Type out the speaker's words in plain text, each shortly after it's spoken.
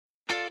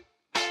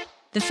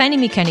The Fanny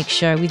Mechanics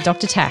Show with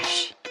Dr.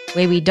 Tash,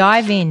 where we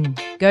dive in,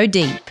 go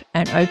deep,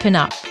 and open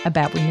up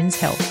about women's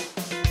health.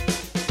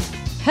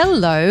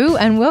 Hello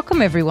and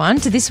welcome everyone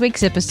to this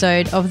week's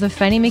episode of The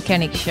Fanny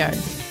Mechanics Show.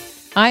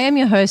 I am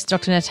your host,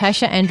 Dr.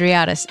 Natasha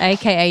Andreadis,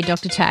 aka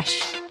Dr.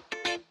 Tash.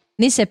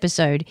 This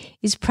episode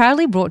is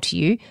proudly brought to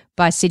you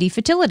by City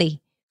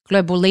Fertility,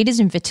 global leaders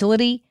in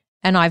fertility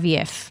and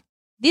IVF.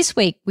 This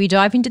week, we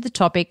dive into the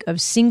topic of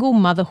single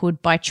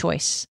motherhood by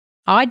choice.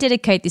 I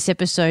dedicate this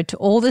episode to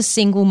all the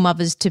single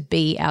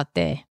mothers-to-be out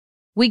there.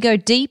 We go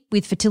deep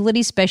with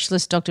fertility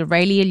specialist Dr.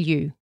 Raelia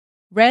Liu.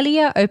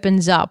 Raelia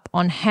opens up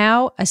on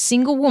how a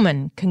single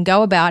woman can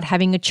go about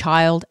having a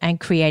child and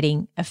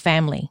creating a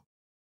family.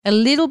 A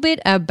little bit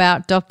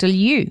about Dr.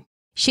 Liu.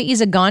 She is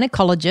a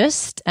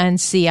gynecologist and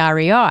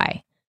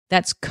CREI.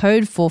 That's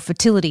code for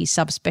fertility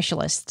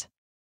subspecialist.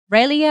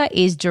 Raelia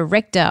is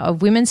Director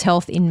of Women's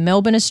Health in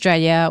Melbourne,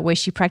 Australia, where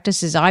she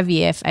practices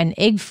IVF and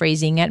egg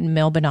freezing at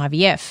Melbourne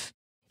IVF.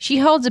 She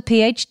holds a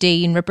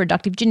PhD in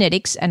reproductive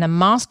genetics and a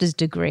master's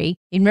degree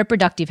in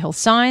reproductive health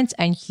science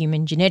and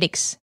human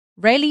genetics.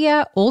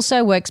 Raelia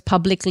also works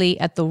publicly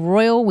at the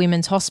Royal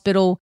Women's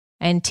Hospital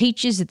and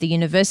teaches at the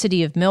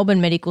University of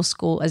Melbourne Medical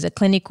School as a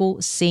clinical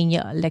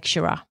senior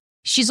lecturer.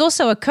 She's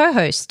also a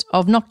co-host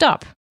of Knocked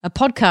Up, a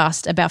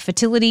podcast about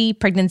fertility,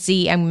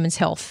 pregnancy, and women's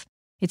health.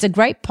 It's a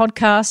great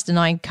podcast and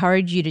I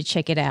encourage you to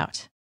check it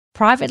out.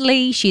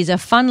 Privately, she's a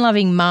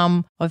fun-loving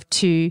mum of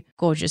 2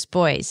 gorgeous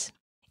boys.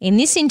 In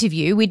this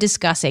interview, we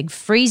discuss egg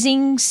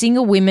freezing,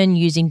 single women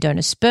using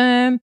donor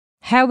sperm,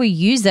 how we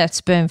use that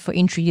sperm for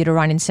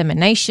intrauterine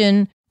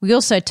insemination. We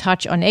also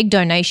touch on egg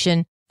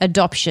donation,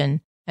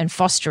 adoption, and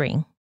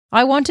fostering.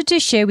 I wanted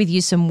to share with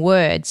you some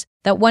words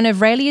that one of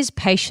Raelia's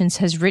patients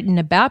has written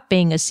about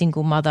being a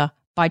single mother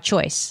by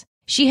choice.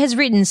 She has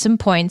written some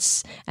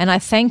points, and I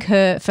thank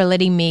her for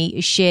letting me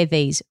share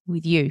these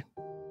with you.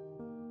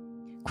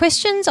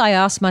 Questions I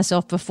asked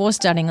myself before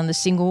starting on the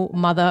single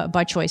mother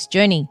by choice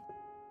journey.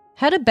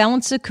 How to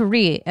balance a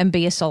career and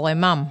be a solo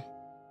mum.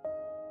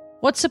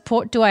 What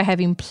support do I have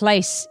in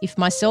place if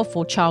myself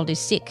or child is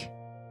sick?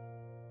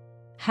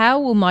 How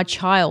will my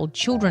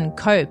children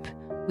cope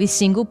with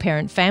single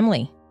parent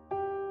family?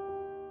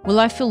 Will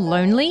I feel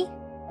lonely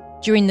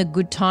during the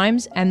good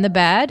times and the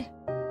bad?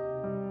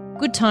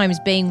 Good times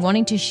being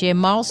wanting to share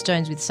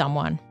milestones with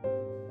someone.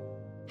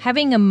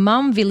 Having a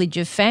mum village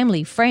of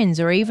family, friends,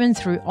 or even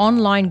through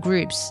online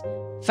groups,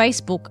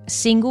 Facebook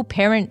single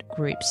parent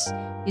groups,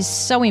 is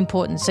so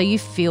important so you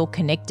feel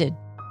connected.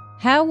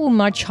 How will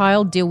my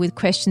child deal with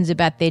questions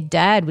about their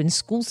dad when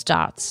school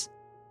starts?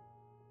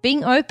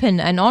 Being open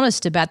and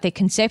honest about their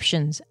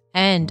conceptions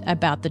and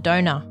about the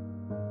donor.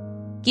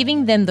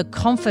 Giving them the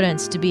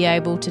confidence to be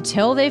able to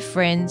tell their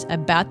friends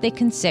about their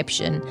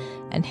conception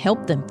and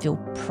help them feel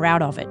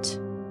proud of it.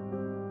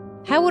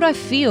 How would I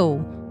feel?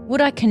 Would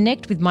I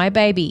connect with my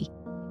baby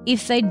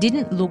if they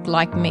didn't look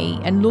like me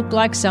and look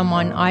like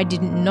someone I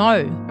didn't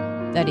know,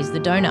 that is the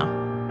donor?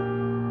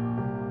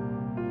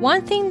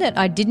 One thing that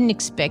I didn't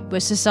expect were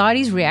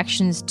society's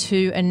reactions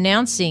to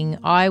announcing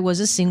I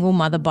was a single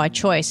mother by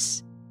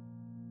choice.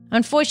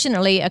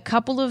 Unfortunately, a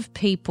couple of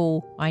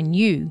people I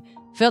knew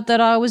felt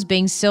that I was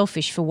being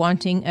selfish for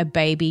wanting a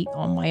baby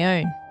on my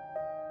own.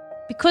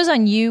 Because I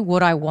knew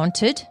what I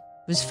wanted,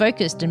 was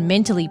focused and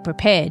mentally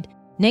prepared,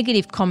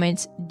 negative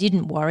comments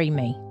didn't worry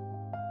me.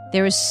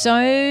 There are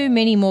so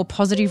many more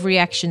positive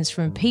reactions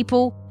from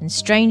people and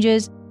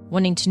strangers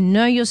wanting to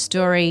know your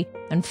story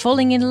and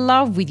falling in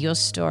love with your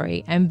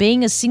story, and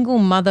being a single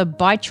mother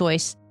by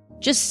choice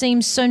just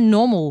seems so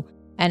normal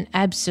and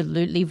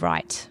absolutely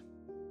right.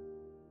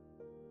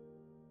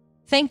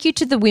 Thank you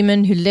to the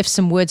women who left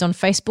some words on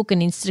Facebook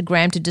and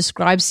Instagram to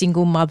describe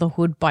single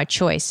motherhood by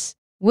choice.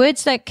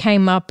 Words that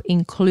came up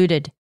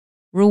included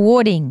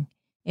rewarding,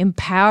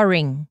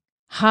 empowering,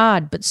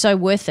 hard but so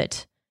worth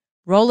it,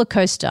 roller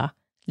coaster,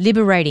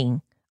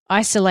 liberating,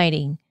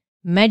 isolating,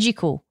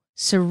 magical,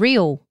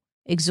 surreal,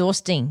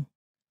 exhausting,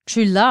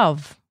 true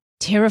love,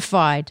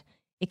 terrified,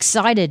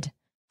 excited,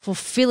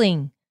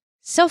 fulfilling,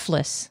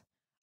 selfless,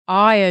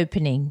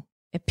 eye-opening,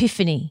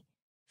 epiphany,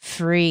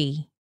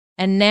 free.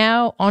 And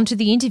now on to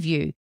the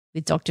interview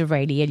with Dr.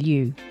 Raelia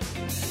Liu.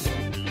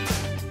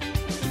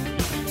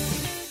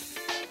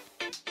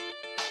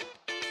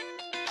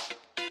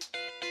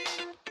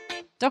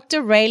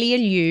 Dr. Raelia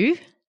Liu,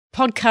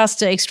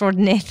 podcaster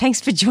extraordinaire,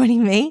 thanks for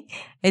joining me.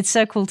 It's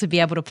so cool to be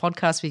able to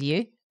podcast with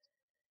you.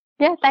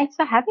 Yeah, thanks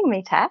for having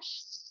me, Tash.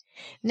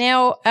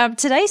 Now,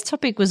 today's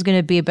topic was going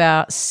to be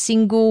about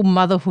single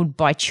motherhood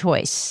by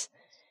choice.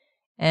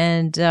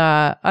 And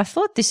I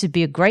thought this would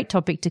be a great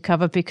topic to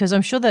cover because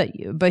I'm sure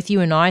that both you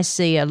and I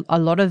see a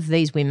lot of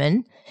these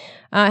women.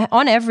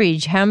 On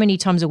average, how many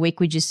times a week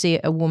would you see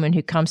a woman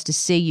who comes to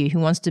see you who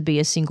wants to be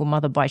a single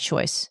mother by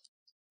choice?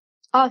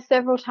 Oh,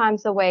 several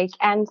times a week.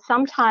 And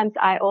sometimes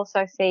I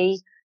also see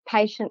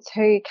patients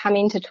who come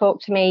in to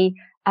talk to me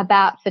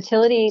about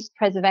fertility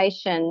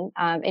preservation,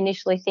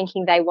 initially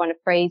thinking they want to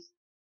freeze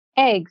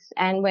eggs.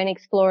 And when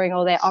exploring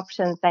all their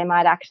options, they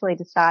might actually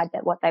decide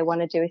that what they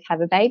want to do is have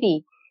a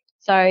baby.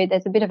 So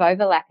there's a bit of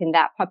overlap in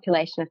that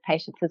population of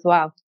patients as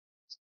well.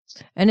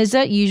 And is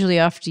that usually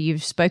after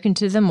you've spoken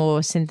to them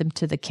or sent them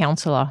to the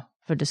counsellor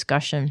for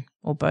discussion,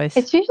 or both?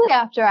 It's usually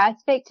after I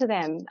speak to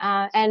them.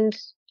 And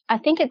I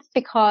think it's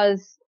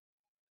because,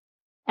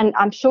 and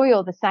I'm sure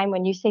you're the same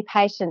when you see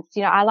patients,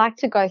 I like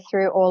to go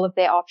through all of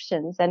their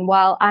options. And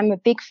while I'm a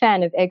big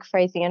fan of egg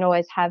freezing and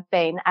always have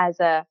been as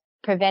a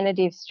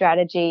preventative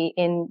strategy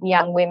in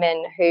young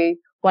women who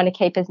want to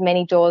keep as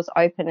many doors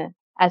open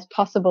as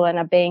possible and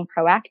are being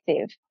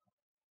proactive,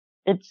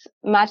 it's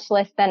much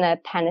less than a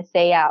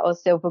panacea or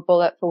silver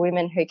bullet for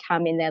women who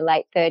come in their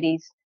late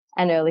 30s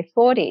and early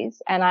 40s.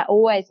 And I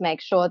always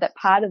make sure that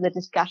part of the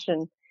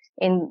discussion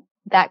in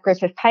that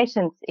group of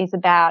patients is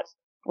about,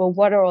 well,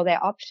 what are all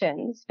their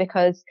options?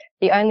 Because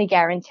the only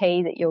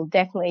guarantee that you'll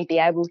definitely be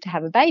able to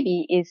have a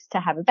baby is to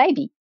have a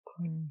baby.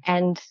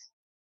 And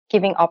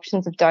giving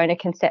options of donor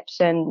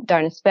conception,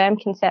 donor sperm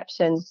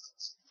conception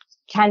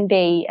can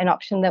be an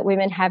option that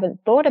women haven't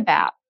thought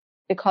about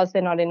because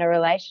they're not in a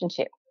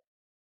relationship.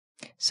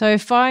 So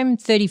if I'm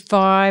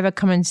 35, I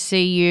come and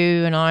see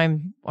you and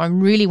I'm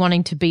really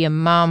wanting to be a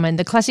mum, and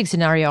the classic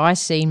scenario I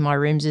see in my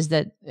rooms is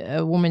that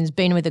a woman's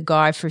been with a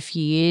guy for a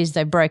few years,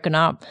 they've broken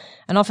up,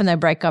 and often they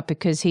break up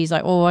because he's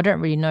like, oh, I don't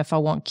really know if I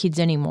want kids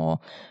anymore.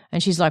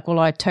 And she's like, well,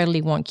 I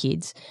totally want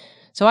kids.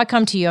 So I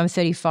come to you, I'm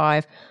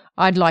 35,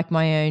 I'd like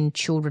my own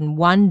children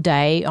one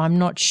day, I'm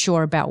not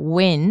sure about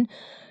when.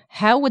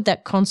 How would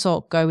that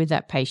consult go with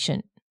that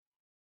patient?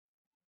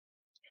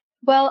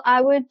 Well, I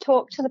would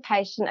talk to the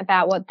patient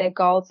about what their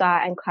goals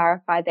are and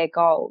clarify their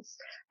goals.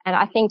 And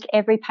I think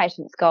every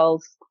patient's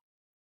goals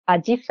are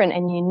different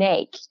and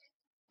unique.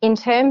 In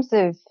terms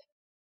of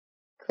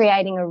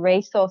creating a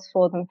resource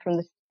for them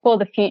for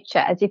the future,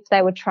 as if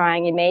they were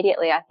trying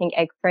immediately, I think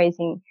egg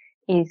freezing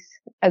is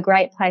a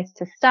great place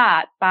to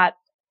start, but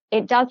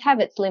it does have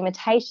its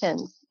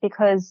limitations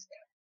because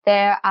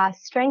there are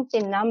strengths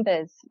in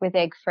numbers with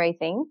egg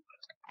freezing.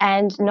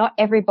 And not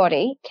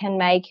everybody can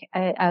make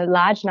a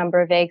large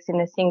number of eggs in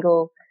a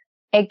single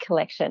egg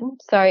collection.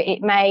 So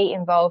it may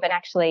involve, and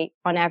actually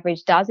on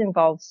average does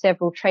involve,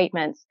 several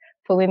treatments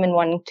for women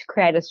wanting to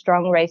create a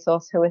strong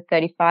resource who are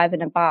 35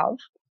 and above.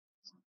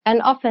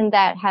 And often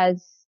that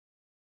has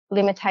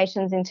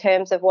limitations in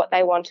terms of what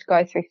they want to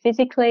go through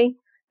physically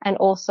and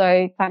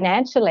also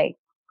financially.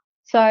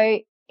 So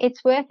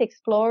it's worth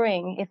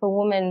exploring if a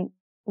woman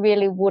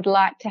really would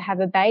like to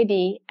have a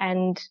baby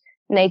and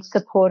needs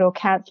support or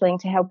counselling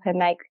to help her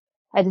make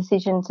a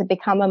decision to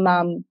become a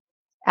mum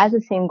as a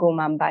single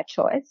mum by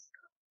choice,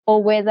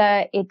 or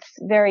whether it's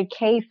very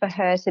key for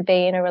her to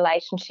be in a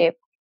relationship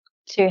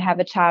to have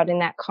a child in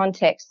that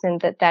context, and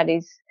that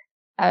is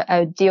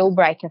a deal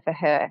breaker for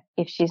her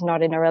if she's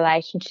not in a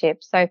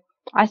relationship. So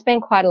I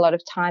spend quite a lot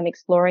of time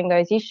exploring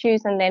those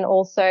issues, and then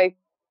also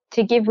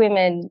to give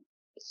women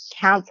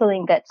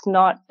counselling that's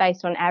not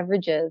based on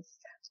averages.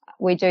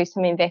 We do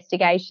some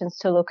investigations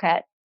to look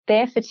at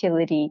their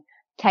fertility,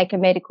 take a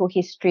medical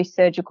history,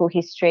 surgical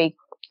history.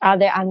 Are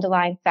there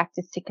underlying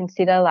factors to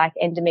consider like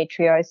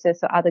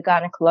endometriosis or other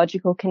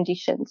gynecological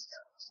conditions?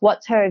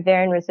 What's her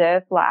ovarian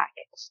reserve like?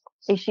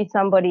 Is she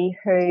somebody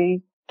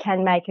who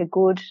can make a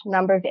good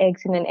number of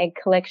eggs in an egg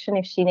collection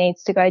if she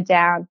needs to go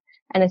down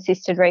an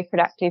assisted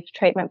reproductive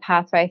treatment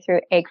pathway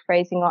through egg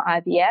freezing or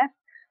IVF?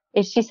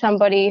 Is she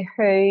somebody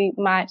who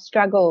might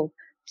struggle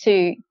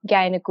to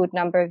gain a good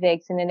number of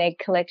eggs in an egg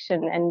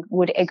collection, and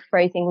would egg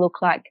freezing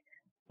look like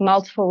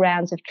multiple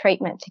rounds of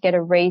treatment to get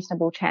a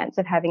reasonable chance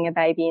of having a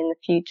baby in the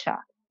future?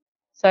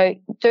 So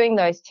doing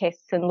those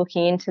tests and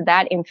looking into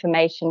that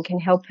information can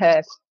help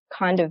her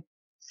kind of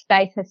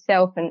space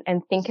herself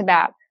and think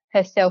about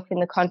herself in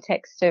the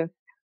context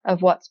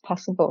of what's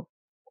possible.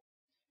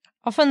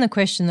 Often the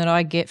question that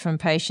I get from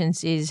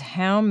patients is,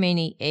 how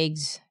many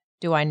eggs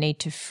do I need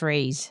to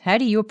freeze? How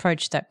do you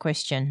approach that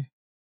question?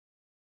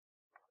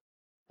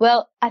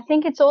 Well, I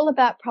think it's all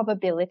about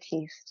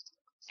probabilities.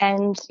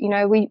 And,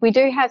 we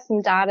do have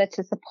some data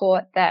to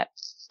support that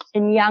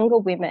in younger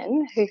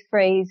women who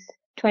freeze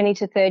 20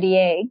 to 30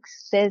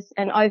 eggs, there's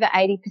an over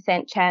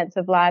 80% chance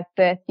of live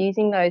birth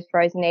using those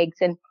frozen eggs.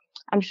 And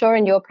I'm sure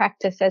in your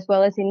practice as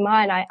well as in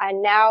mine, I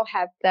now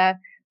have the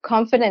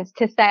confidence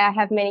to say I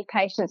have many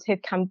patients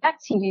who've come back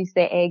to use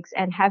their eggs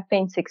and have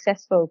been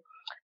successful.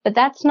 But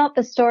that's not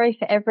the story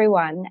for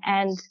everyone.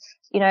 And,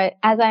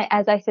 as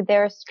I said,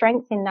 there are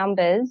strengths in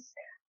numbers.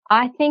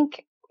 I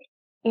think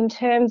in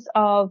terms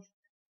of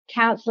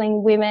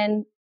counselling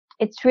women,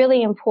 it's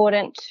really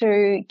important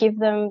to give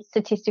them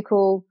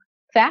statistical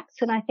facts.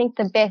 And I think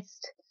the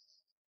best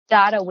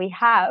data we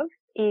have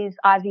is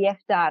IVF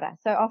data.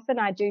 So often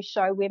I do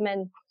show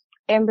women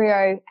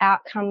embryo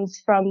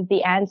outcomes from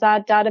the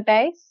ANZARD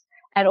database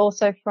and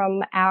also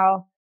from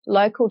our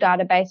local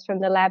database from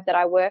the lab that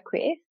I work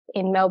with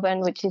in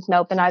Melbourne, which is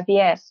Melbourne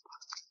IVF,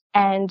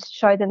 and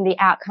show them the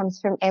outcomes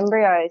from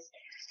embryos.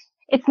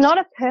 It's not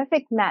a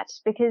perfect match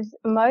because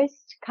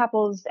most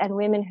couples and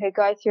women who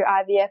go through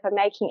IVF are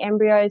making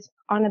embryos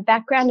on a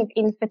background of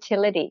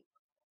infertility.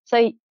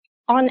 So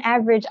on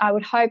average, I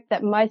would hope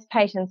that most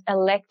patients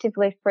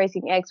electively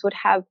freezing eggs would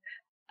have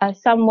a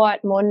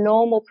somewhat more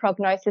normal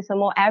prognosis, a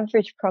more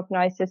average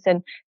prognosis,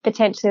 and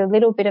potentially a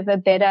little bit of a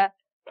better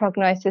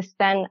prognosis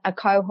than a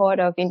cohort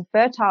of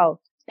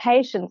infertile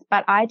patients.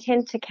 But I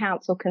tend to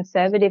counsel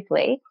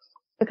conservatively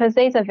because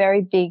these are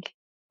very big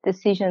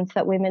decisions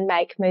that women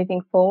make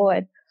moving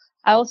forward.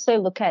 I also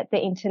look at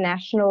the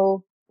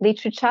international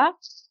literature,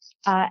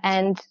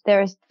 and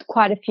there is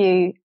quite a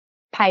few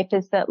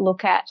papers that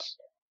look at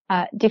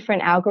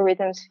different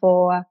algorithms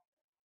for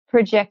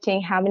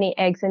projecting how many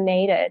eggs are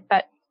needed.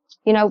 But,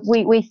 you know,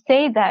 we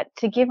see that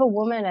to give a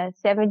woman a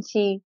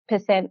 70%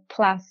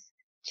 plus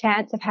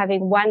chance of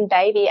having one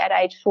baby at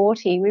age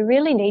 40, we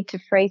really need to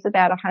freeze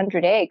about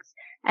 100 eggs.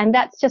 And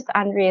that's just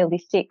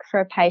unrealistic for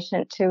a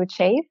patient to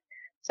achieve.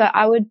 So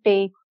I would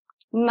be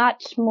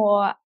much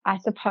more, I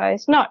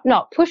suppose, not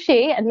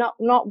pushy and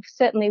not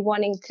certainly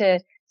wanting to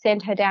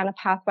send her down a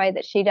pathway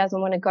that she doesn't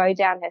want to go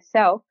down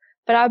herself,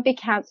 but I would be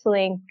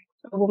counselling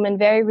a woman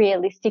very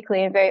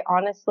realistically and very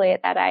honestly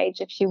at that age,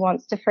 if she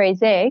wants to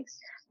freeze eggs,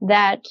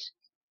 that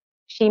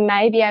she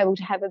may be able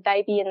to have a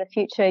baby in the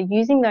future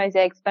using those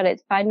eggs, but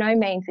it's by no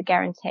means a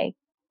guarantee.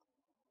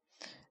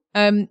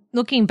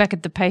 Looking back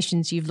at the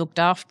patients you've looked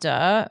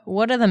after,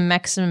 what are the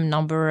maximum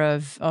number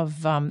of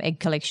egg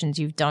collections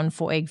you've done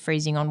for egg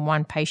freezing on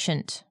one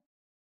patient?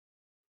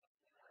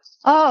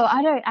 Oh,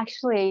 I don't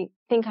actually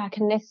think I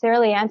can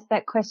necessarily answer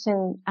that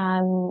question.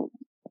 I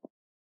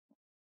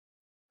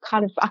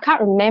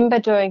can't remember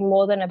doing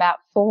more than about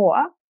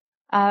 4.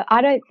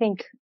 I don't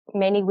think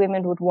many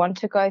women would want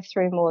to go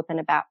through more than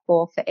about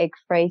 4 for egg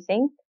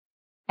freezing.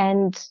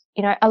 And,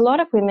 you know, a lot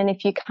of women,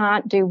 if you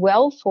can't do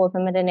well for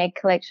them at an egg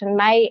collection,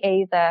 may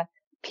either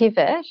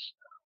pivot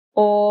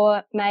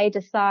or may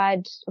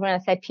decide, when I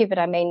say pivot,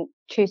 I mean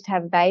choose to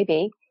have a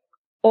baby,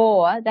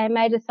 or they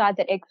may decide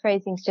that egg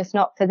freezing is just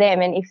not for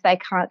them. And if they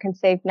can't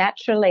conceive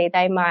naturally,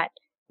 they might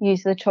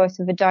use the choice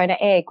of a donor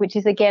egg, which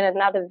is, again,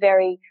 another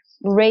very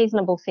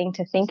reasonable thing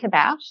to think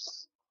about.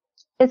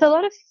 There's a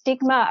lot of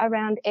stigma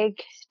around egg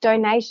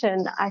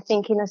donation, I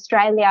think, in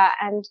Australia,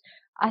 and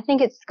I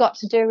think it's got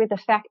to do with the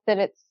fact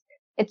that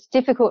it's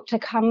difficult to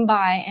come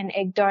by an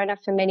egg donor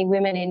for many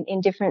women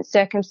in different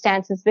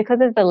circumstances because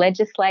of the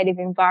legislative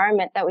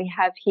environment that we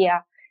have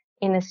here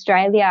in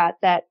Australia,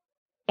 that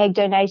egg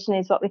donation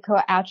is what we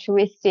call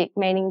altruistic,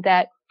 meaning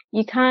that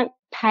you can't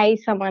pay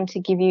someone to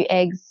give you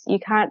eggs. You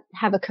can't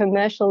have a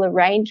commercial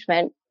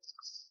arrangement.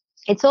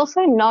 It's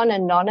also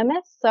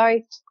non-anonymous, so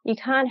you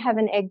can't have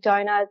an egg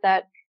donor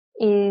that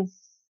is,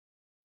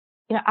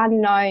 you know,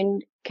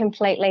 unknown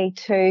completely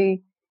to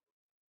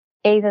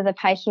either the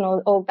patient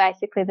or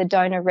basically the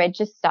donor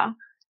register.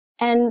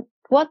 And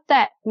what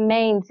that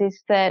means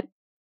is that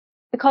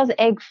because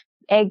egg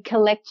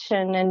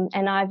collection and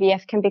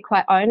IVF can be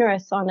quite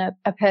onerous on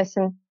a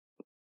person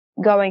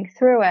going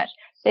through it,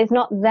 there's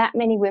not that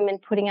many women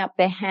putting up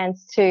their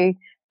hands to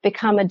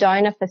become a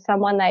donor for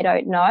someone they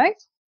don't know.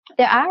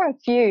 There are a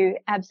few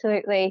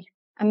absolutely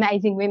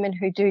amazing women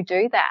who do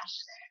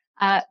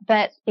that,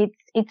 but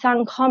it's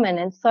uncommon.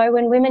 And so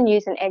when women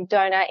use an egg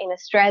donor in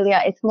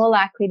Australia, it's more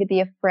likely to be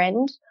a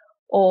friend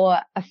or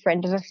a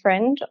friend of a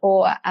friend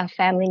or a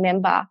family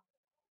member.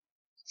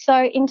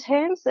 So in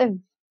terms of,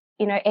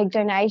 you know, egg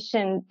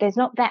donation, there's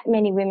not that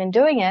many women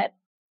doing it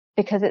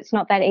because it's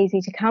not that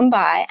easy to come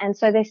by. And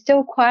so there's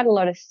still quite a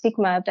lot of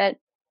stigma, but,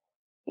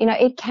 you know,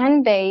 it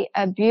can be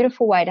a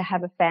beautiful way to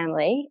have a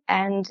family,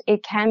 and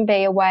it can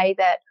be a way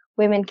that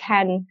women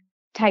can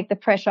take the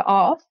pressure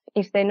off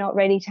if they're not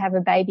ready to have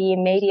a baby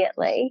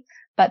immediately,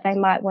 but they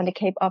might want to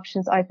keep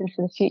options open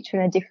for the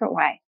future in a different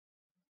way.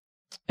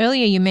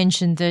 Earlier you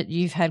mentioned that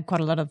you've had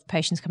quite a lot of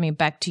patients coming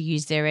back to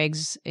use their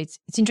eggs. It's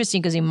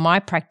interesting because in my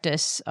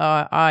practice,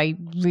 I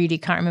really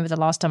can't remember the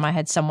last time I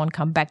had someone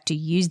come back to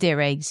use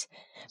their eggs.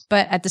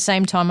 But at the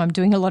same time, I'm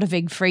doing a lot of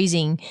egg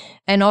freezing,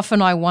 and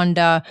often I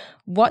wonder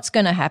what's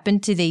going to happen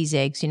to these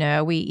eggs. You know,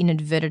 are we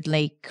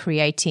inadvertently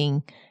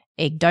creating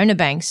egg donor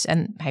banks?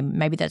 And hey,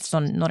 maybe that's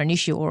not an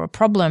issue or a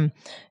problem,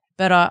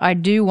 but I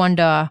do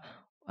wonder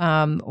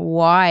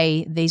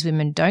why these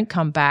women don't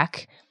come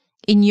back.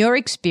 In your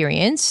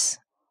experience,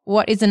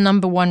 what is the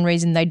number one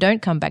reason they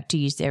don't come back to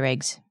use their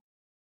eggs?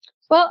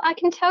 Well, I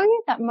can tell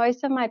you that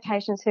most of my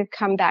patients who've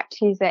come back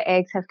to use their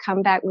eggs have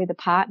come back with a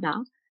partner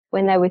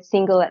when they were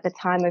single at the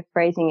time of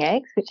freezing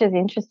eggs, which is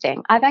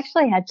interesting. I've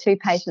actually had 2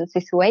 patients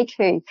this week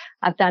who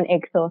I've done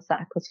egg thaw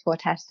cycles for,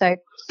 Tash. So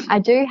I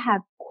do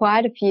have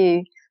quite a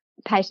few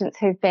patients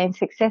who've been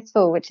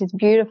successful, which is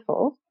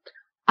beautiful.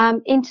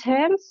 In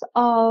terms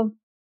of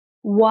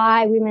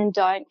why women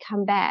don't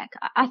come back,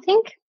 I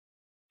think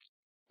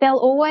there'll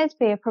always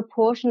be a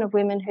proportion of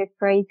women who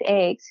freeze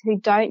eggs who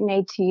don't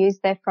need to use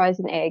their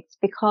frozen eggs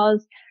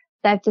because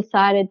they've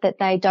decided that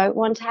they don't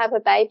want to have a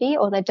baby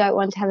or they don't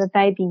want to have a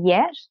baby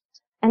yet.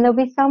 And there'll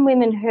be some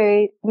women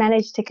who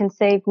manage to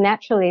conceive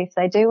naturally if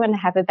they do want to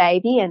have a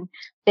baby, and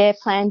their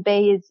plan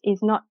B is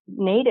not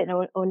needed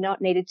or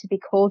not needed to be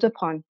called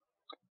upon.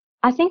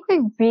 I think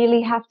we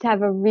really have to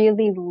have a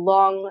really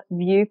long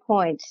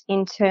viewpoint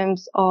in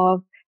terms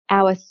of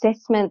our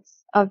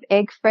assessments of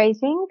egg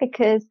freezing,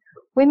 because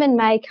women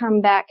may come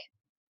back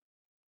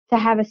to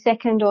have a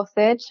second or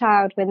third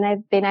child when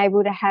they've been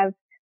able to have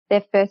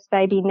their first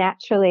baby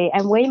naturally.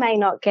 And we may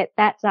not get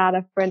that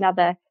data for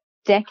another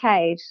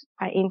decade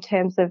in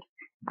terms of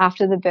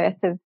after the birth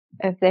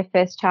of their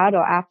first child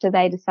or after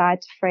they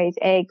decide to freeze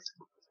eggs.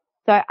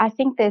 So I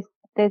think there's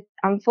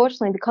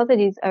unfortunately, because it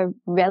is a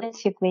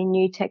relatively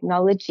new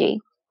technology,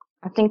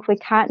 I think we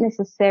can't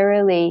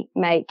necessarily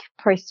make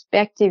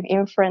prospective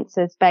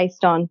inferences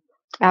based on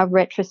our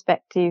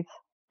retrospective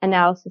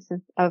analysis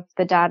of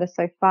the data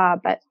so far.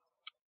 But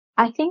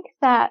I think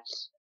that,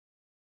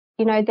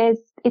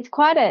 it's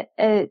quite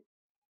a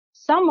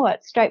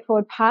somewhat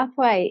straightforward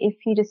pathway. If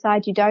you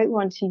decide you don't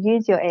want to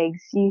use your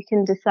eggs, you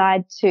can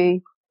decide to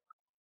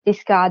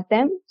discard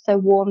them, so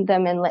warm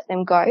them and let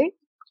them go,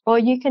 or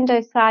you can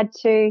decide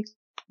to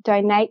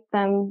donate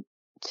them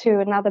to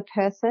another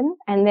person,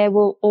 and there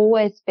will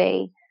always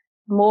be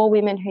more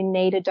women who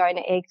need a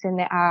donor egg than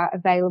there are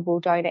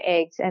available donor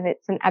eggs, and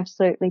it's an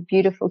absolutely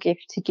beautiful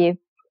gift to give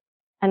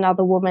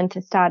another woman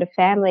to start a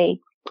family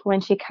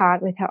when she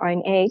can't with her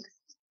own eggs.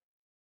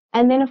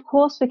 And then, of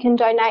course, we can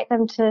donate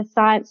them to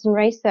science and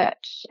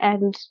research,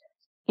 and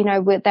they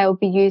will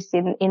be used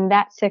in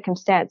that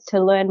circumstance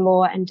to learn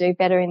more and do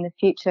better in the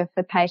future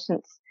for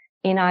patients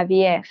in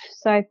IVF.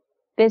 So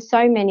there's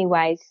so many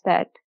ways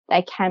that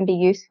they can be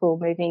useful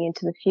moving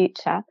into the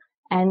future.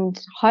 And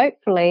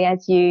hopefully,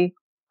 as you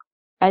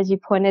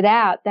pointed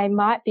out, they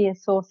might be a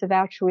source of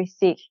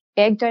altruistic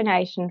egg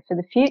donation for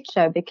the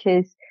future,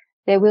 because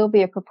there will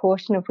be a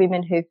proportion of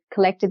women who've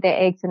collected their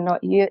eggs and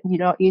not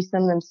used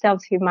them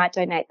themselves who might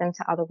donate them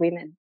to other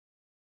women.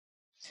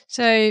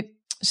 So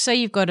say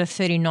you've got a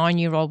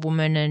 39-year-old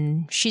woman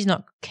and she's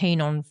not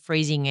keen on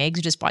freezing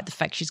eggs, despite the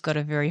fact she's got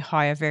a very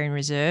high ovarian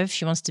reserve.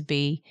 She wants to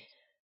be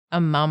a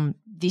mum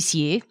this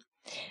year.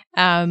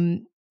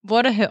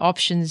 What are her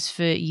options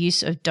for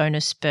use of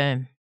donor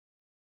sperm?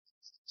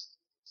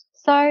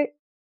 So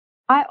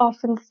I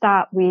often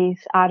start with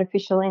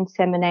artificial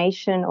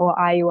insemination or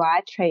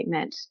IUI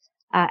treatment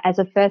as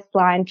a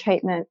first-line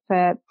treatment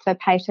for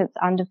patients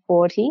under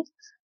 40.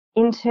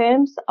 In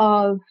terms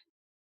of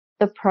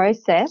the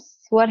process,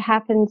 what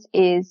happens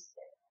is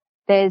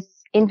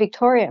in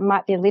Victoria, it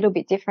might be a little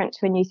bit different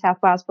to in New South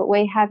Wales, but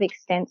we have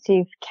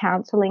extensive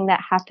counselling that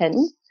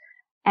happens,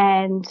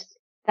 and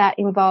that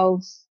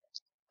involves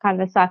kind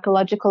of a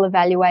psychological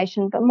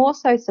evaluation, but more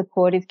so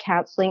supportive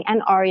counselling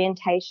and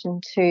orientation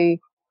to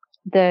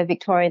the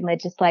Victorian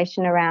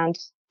legislation around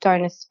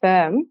donor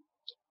sperm.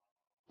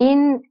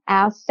 In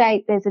our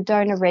state, there's a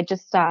donor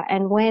register,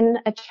 and when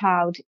a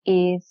child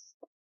is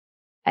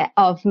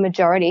of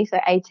majority,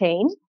 so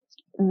 18,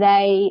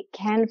 they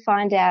can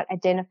find out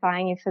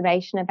identifying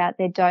information about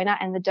their donor,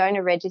 and the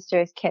donor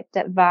register is kept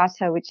at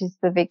VARTA, which is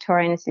the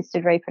Victorian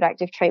Assisted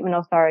Reproductive Treatment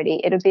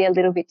Authority. It'll be a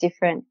little bit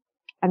different,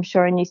 I'm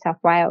sure, in New South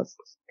Wales.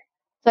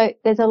 So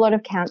there's a lot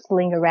of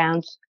counselling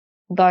around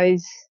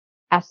those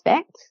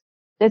aspects.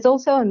 There's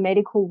also a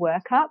medical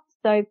workup.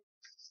 So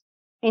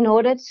in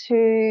order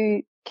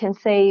to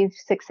conceive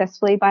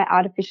successfully by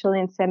artificial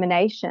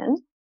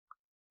insemination,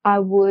 I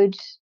would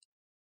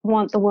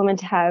want the woman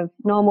to have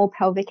normal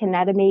pelvic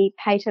anatomy,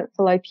 patent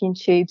fallopian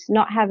tubes,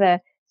 not have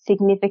a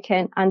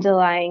significant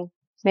underlying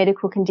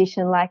medical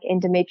condition like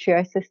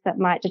endometriosis that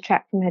might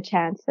detract from her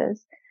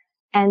chances.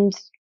 And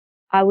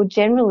I would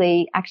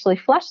generally actually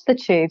flush the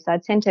tubes.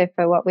 I'd send her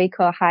for what we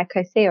call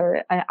HICOC,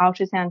 or an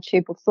ultrasound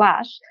tubal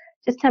flush,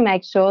 just to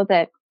make sure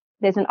that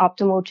there's an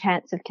optimal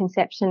chance of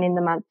conception in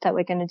the month that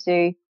we're going to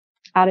do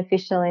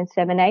artificial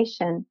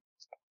insemination.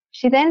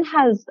 She then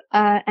has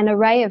an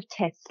array of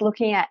tests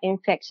looking at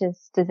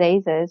infectious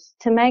diseases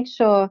to make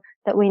sure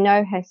that we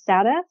know her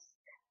status,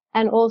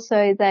 and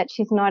also that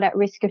she's not at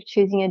risk of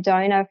choosing a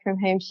donor from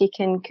whom she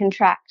can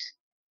contract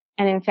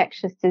an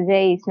infectious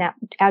disease. Now,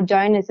 our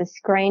donors are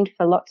screened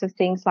for lots of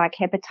things like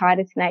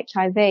hepatitis and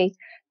HIV,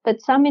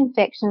 but some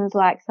infections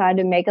like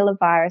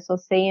cytomegalovirus or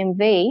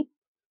CMV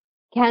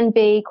can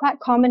be quite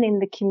common in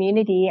the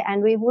community,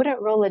 and we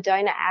wouldn't rule a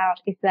donor out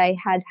if they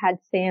had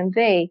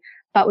CMV,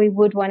 but we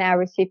would want our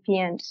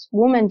recipient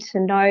woman to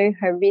know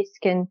her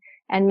risk and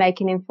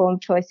make an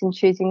informed choice in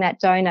choosing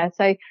that donor.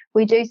 So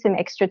we do some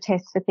extra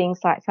tests for things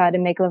like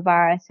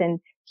cytomegalovirus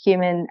and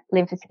human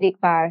lymphocytic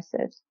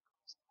viruses.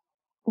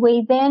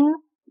 We then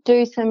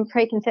do some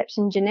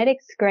preconception genetic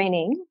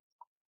screening,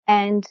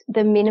 and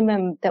the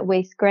minimum that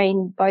we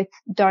screen both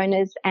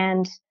donors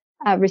and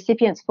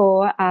recipients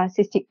for are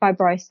cystic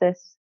fibrosis,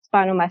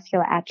 spinal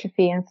muscular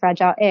atrophy, and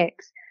Fragile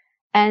X.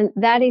 And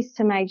that is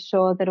to make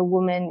sure that a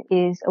woman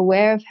is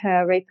aware of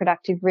her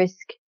reproductive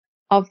risk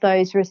of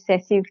those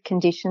recessive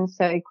conditions.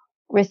 So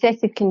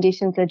recessive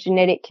conditions are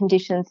genetic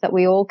conditions that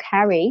we all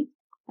carry,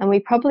 and we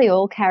probably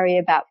all carry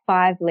about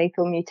 5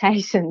 lethal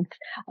mutations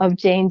of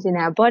genes in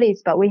our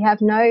bodies, but we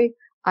have no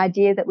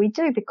idea that we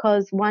do,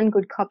 because one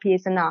good copy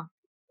is enough.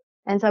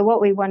 And so what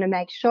we want to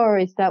make sure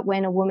is that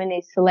when a woman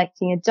is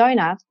selecting a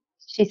donor,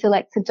 she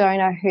selects a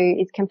donor who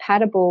is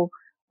compatible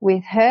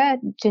with her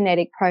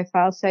genetic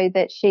profile, so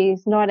that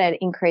she's not at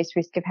increased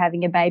risk of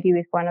having a baby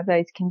with one of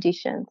those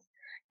conditions.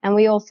 And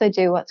we also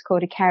do what's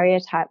called a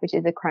karyotype, which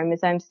is a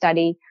chromosome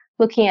study,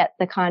 looking at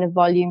the kind of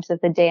volumes of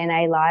the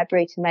DNA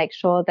library to make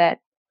sure that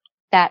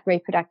that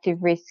reproductive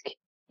risk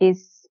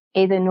is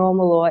either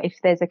normal or if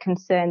there's a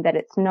concern that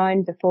it's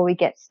known before we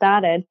get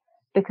started.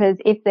 Because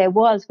if there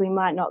was, we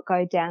might not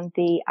go down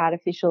the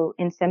artificial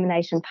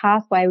insemination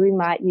pathway. We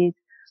might use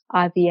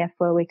IVF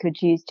where we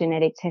could use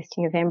genetic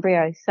testing of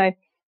embryos. So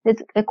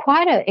there's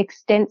quite an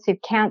extensive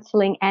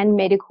counselling and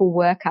medical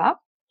workup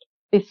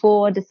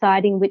before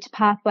deciding which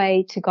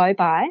pathway to go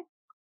by.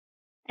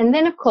 And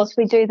then, of course,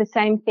 we do the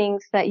same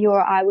things that you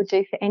or I would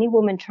do for any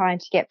woman trying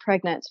to get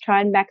pregnant, to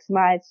try and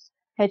maximise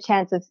her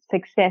chance of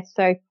success.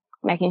 So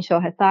making sure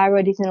her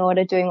thyroid is in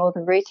order, doing all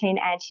the routine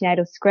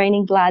antenatal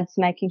screening bloods,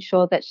 making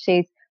sure that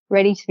she's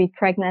ready to be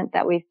pregnant,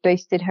 that we've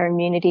boosted her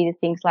immunity to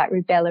things like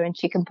rubella and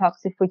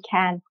chickenpox if we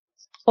can,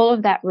 all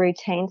of that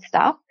routine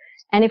stuff.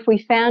 And if we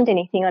found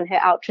anything on her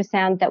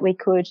ultrasound that we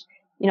could,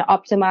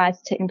 optimize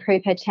to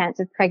improve her chance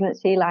of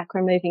pregnancy, like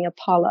removing a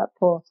polyp,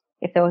 or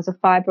if there was a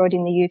fibroid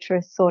in the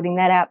uterus, sorting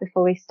that out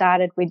before we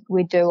started,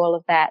 we'd do all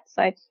of that.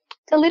 So it's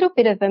a little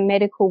bit of a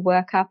medical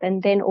workup,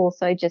 and then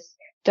also just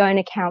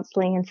donor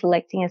counselling and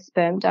selecting a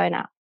sperm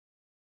donor.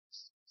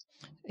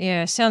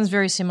 Yeah, sounds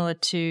very similar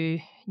to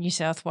New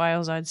South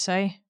Wales, I'd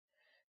say.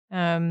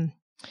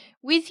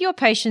 With your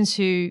patients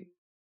who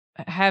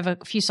have a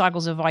few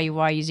cycles of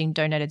IUI using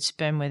donated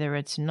sperm, whether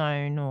it's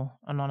known or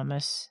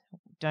anonymous,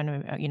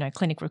 donor,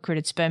 clinic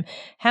recruited sperm,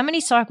 how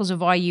many cycles of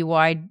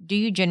IUI do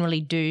you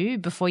generally do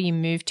before you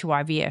move to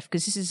IVF?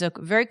 Because this is a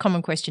very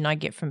common question I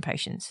get from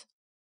patients.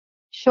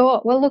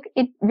 Sure. Well, look,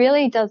 it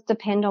really does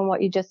depend on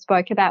what you just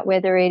spoke about,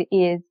 whether it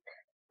is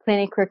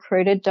clinic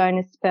recruited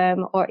donor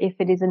sperm or if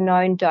it is a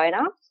known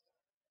donor.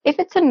 If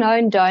it's a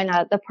known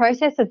donor, the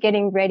process of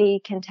getting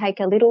ready can take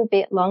a little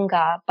bit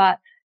longer, but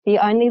the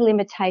only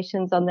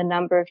limitations on the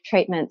number of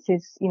treatments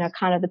is,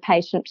 kind of the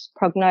patient's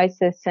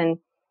prognosis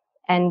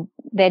and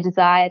their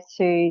desire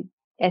to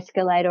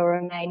escalate or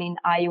remain in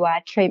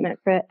IUI treatment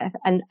for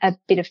a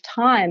bit of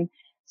time.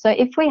 So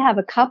if we have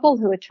a couple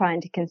who are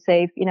trying to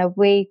conceive,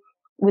 we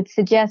would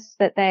suggest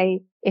that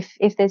they,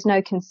 if there's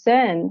no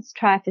concerns,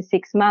 try for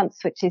 6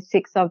 months, which is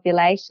 6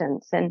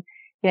 ovulations. And,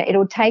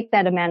 it'll take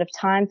that amount of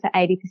time for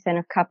 80%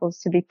 of couples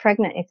to be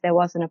pregnant if there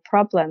wasn't a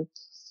problem.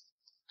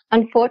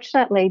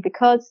 Unfortunately,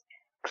 because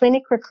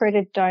clinic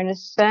recruited donor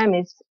sperm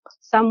is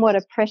somewhat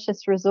a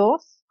precious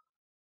resource,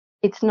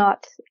 it's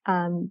not,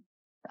 an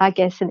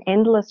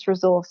endless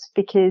resource,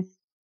 because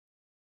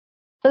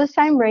for the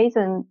same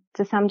reason,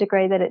 to some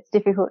degree, that it's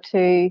difficult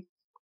to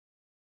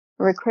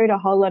recruit a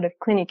whole lot of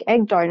clinic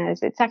egg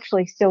donors, it's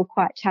actually still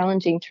quite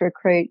challenging to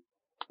recruit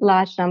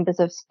large numbers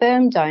of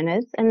sperm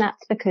donors. And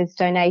that's because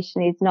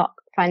donation is not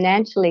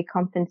financially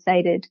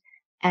compensated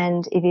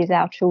and it is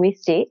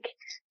altruistic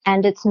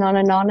and it's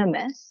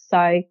non-anonymous.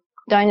 So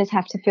donors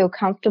have to feel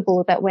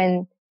comfortable that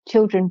when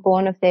children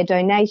born of their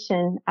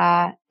donation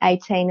are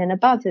 18 and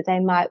above, that they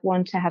might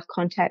want to have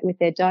contact with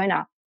their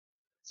donor.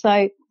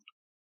 So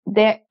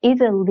there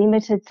is a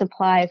limited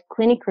supply of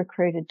clinic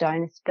recruited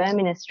donor sperm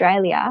in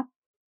Australia,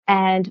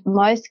 and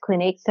most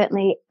clinics,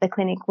 certainly the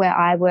clinic where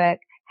I work,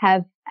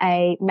 have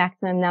a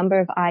maximum number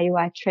of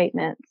IUI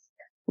treatments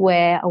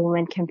where a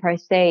woman can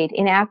proceed.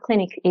 In our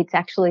clinic, it's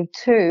actually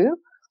 2,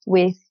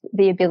 with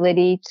the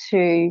ability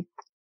to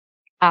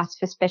ask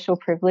for special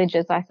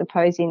privileges, I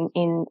suppose,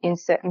 in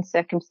certain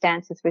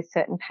circumstances with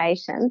certain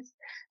patients.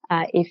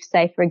 If,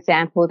 say, for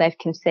example, they've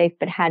conceived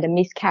but had a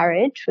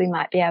miscarriage, we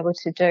might be able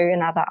to do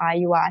another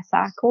IUI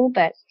cycle.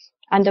 But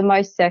under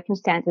most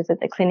circumstances at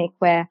the clinic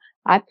where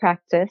I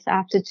practice,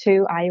 after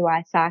 2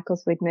 IUI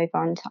cycles, we'd move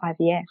on to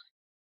IVF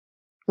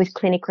with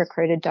clinic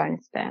recruited donor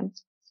sperm.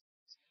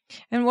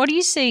 And what do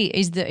you see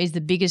is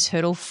the biggest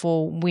hurdle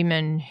for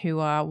women who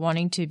are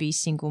wanting to be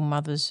single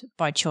mothers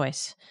by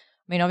choice?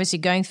 I mean, obviously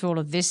going through all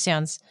of this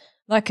sounds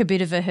like a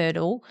bit of a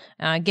hurdle,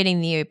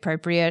 getting the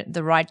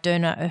right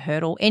donor a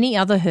hurdle. Any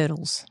other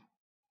hurdles?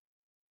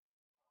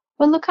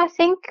 Well, look, I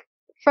think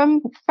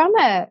from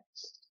a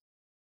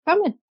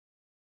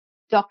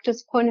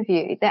doctor's point of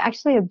view, they're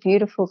actually a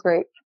beautiful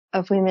group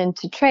of women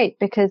to treat,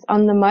 because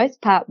on the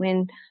most part,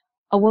 when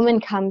a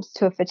woman comes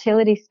to a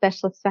fertility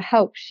specialist for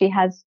help, she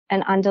has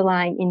an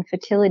underlying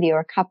infertility, or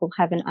a couple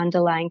have an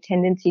underlying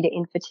tendency to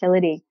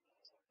infertility.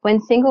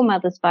 When single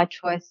mothers by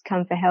choice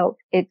come for help,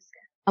 it's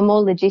a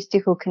more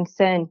logistical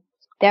concern.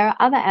 There are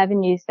other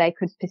avenues they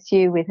could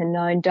pursue with a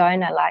known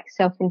donor, like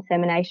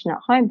self-insemination at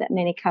home that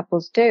many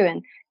couples do,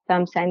 and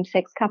some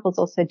same-sex couples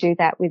also do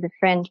that with a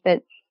friend.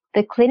 But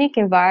the clinic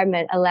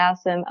environment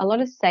allows them a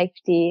lot of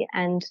safety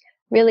and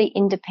really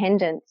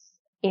independence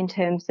in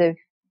terms of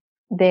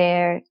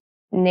their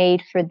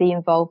need for the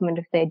involvement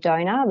of their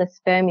donor. The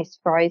sperm is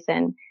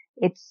frozen.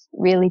 It's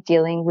really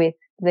dealing with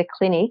the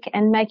clinic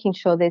and making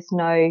sure there's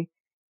no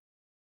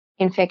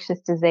infectious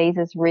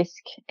diseases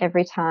risk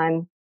every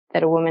time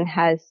that a woman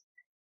has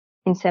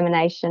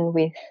insemination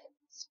with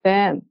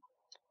sperm.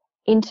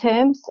 In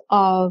terms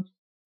of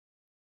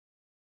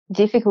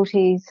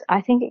difficulties,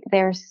 I think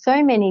there are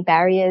so many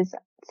barriers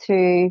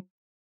to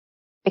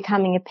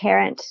becoming a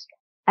parent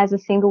as a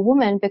single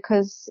woman,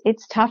 because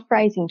it's tough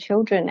raising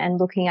children and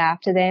looking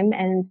after them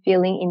and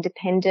feeling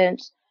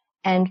independent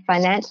and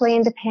financially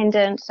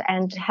independent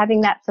and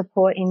having that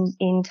support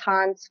in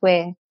times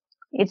where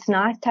it's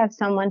nice to have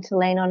someone to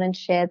lean on and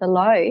share the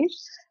load.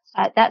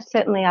 That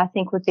certainly, I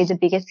think, would be the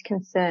biggest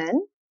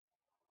concern.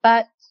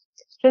 But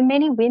for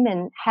many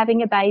women,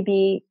 having a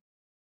baby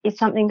is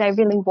something they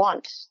really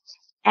want.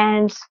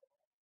 And,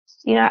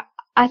 you know,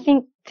 I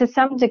think to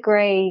some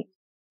degree,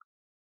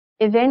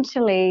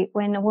 eventually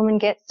when a woman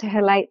gets to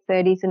her late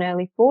 30s and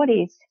early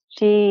 40s,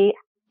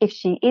 if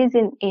she is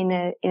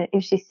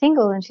if she's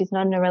single and she's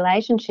not in a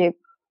relationship,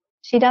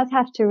 she does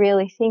have to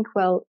really think,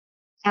 well,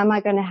 am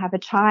I going to have a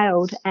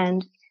child?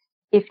 And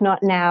if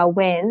not now,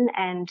 when?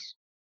 And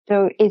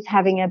so is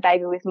having a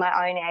baby with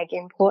my own egg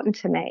important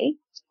to me?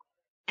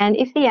 And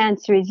if the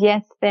answer is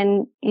yes,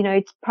 then, you know,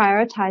 to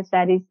prioritize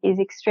that is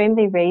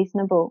extremely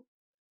reasonable.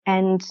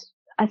 And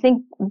I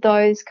think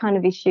those kind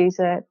of issues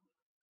are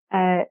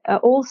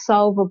all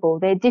solvable.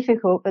 They're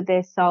difficult, but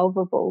they're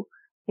solvable.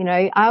 You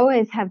know, I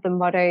always have the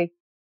motto,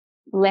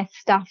 less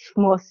stuff,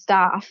 more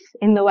staff,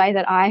 in the way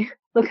that I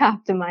look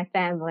after my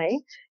family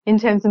in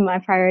terms of my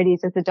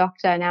priorities as a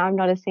doctor. Now, I'm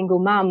not a single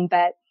mum,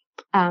 but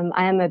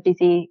I am a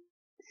busy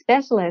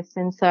specialist,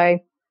 and so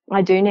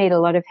I do need a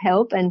lot of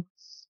help. And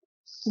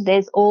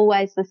there's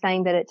always the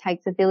saying that it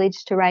takes a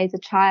village to raise a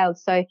child.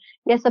 So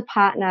yes, a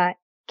partner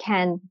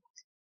can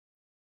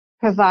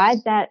provide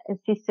that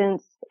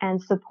assistance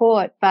and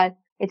support, but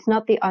it's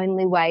not the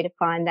only way to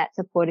find that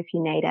support if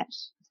you need it.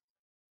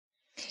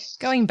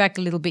 Going back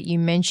a little bit, you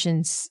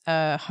mentioned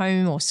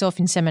home or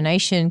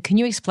self-insemination. Can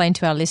you explain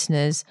to our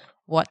listeners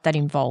what that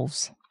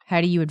involves? How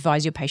do you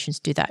advise your patients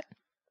to do that?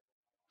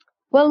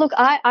 Well, look,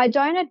 I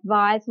don't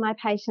advise my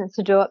patients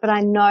to do it, but I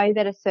know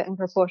that a certain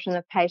proportion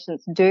of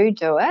patients do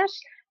it.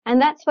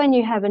 And that's when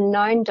you have a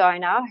known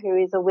donor who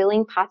is a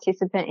willing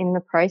participant in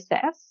the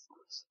process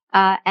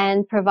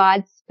and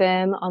provides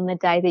sperm on the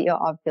day that you're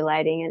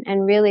ovulating.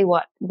 And really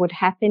what would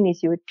happen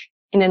is you would,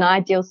 in an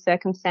ideal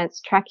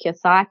circumstance, track your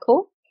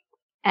cycle.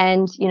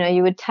 And, you know,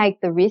 you would take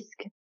the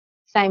risk,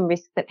 same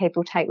risk that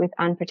people take with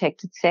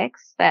unprotected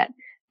sex, that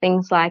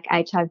things like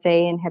HIV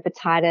and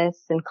hepatitis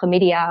and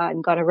chlamydia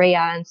and gonorrhea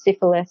and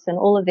syphilis and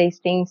all of these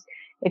things,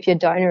 if your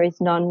donor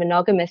is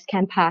non-monogamous,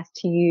 can pass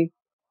to you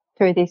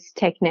through this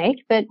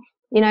technique. But,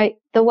 you know,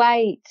 the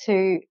way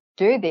to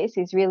do this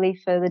is really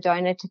for the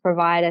donor to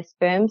provide a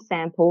sperm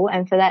sample,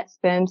 and for that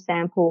sperm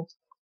sample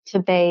to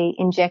be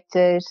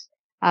injected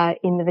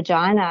in the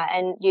vagina,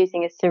 and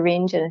using a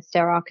syringe and a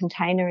sterile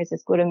container is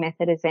as good a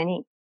method as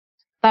any.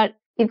 But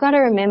you've got to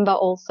remember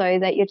also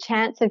that your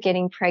chance of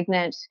getting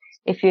pregnant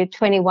if you're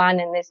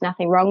 21 and there's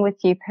nothing wrong with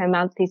you per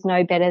month is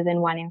no better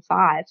than 1 in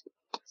 5.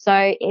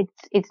 So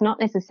it's not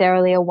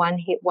necessarily a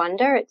one-hit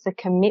wonder. It's a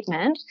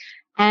commitment.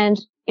 And,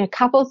 you know,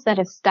 couples that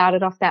have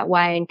started off that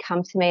way and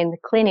come to me in the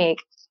clinic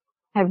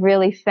have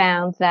really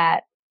found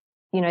that,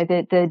 you know,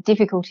 the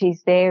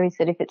difficulties there is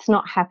that if it's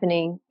not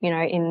happening, you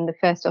know, in the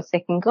first or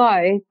second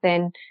go,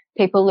 then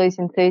people lose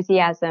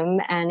enthusiasm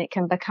and it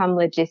can become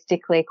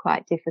logistically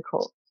quite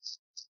difficult.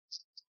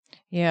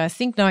 Yeah, I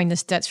think knowing the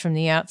stats from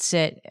the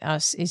outset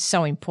is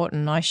so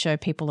important. I show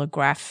people a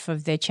graph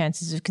of their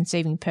chances of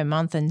conceiving per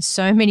month, and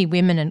so many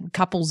women and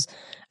couples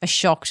are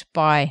shocked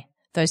by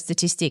those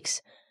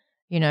statistics.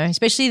 You know,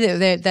 especially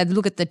they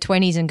look at the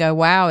 20s and go,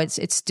 wow, it's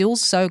still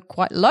so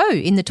quite low.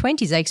 In the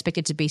 20s, they expect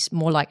it to be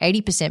more like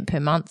 80% per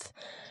month.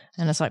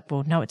 And it's like,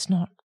 well, no, it's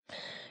not.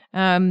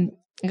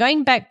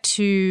 Going back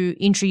to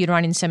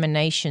intrauterine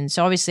insemination.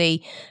 So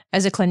obviously,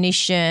 as a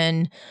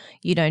clinician,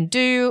 you don't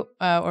do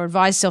or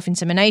advise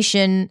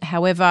self-insemination.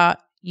 However,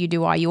 you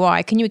do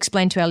IUI. Can you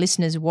explain to our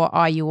listeners what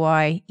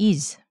IUI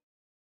is?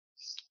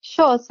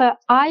 Sure. So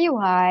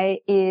IUI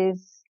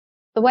is,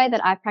 the way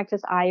that I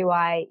practice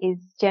IUI is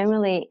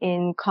generally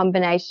in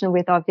combination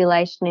with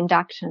ovulation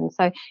induction.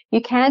 So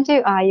you can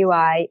do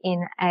IUI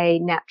in a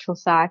natural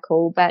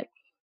cycle, but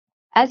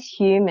as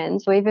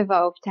humans, we've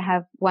evolved to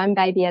have one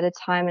baby at a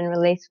time and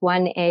release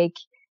one egg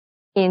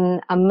in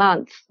a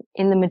month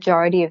in the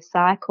majority of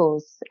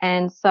cycles.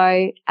 And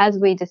so, as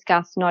we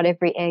discussed, not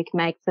every egg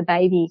makes a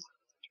baby.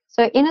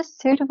 So in a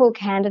suitable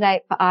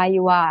candidate for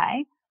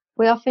IUI,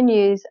 we often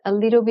use a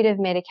little bit of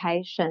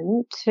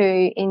medication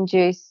to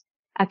induce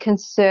a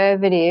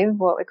conservative,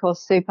 what we call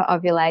super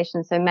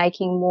ovulation, so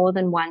making more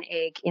than one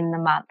egg in the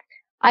month,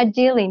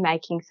 ideally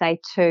making, say,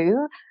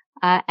 2.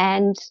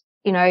 And,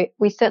 you know,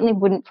 we certainly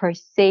wouldn't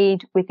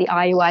proceed with the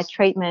IUI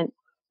treatment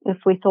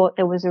if we thought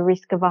there was a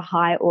risk of a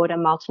high order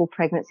multiple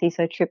pregnancy,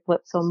 so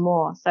triplets or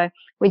more. So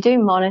we do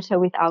monitor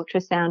with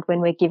ultrasound when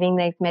we're giving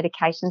these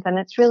medications, and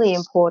it's really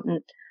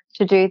important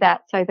to do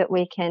that so that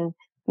we can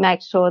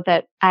make sure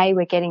that A,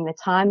 we're getting the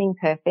timing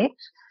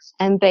perfect,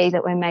 and B,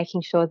 that we're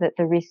making sure that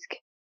the risk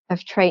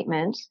of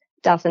treatment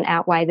doesn't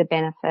outweigh the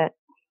benefit.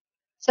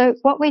 So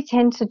what we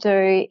tend to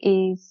do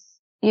is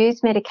use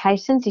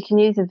medications. You can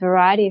use a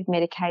variety of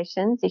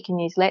medications. You can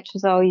use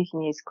letrozole, you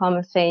can use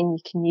clomiphene,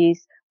 you can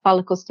use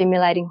follicle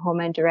stimulating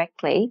hormone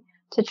directly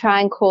to try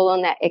and call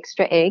on that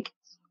extra egg.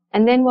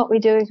 And then what we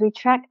do is we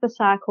track the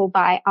cycle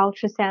by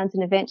ultrasounds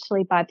and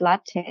eventually by blood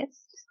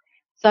tests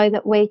so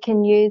that we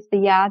can use the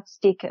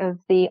yardstick of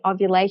the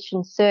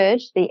ovulation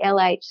surge, the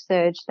LH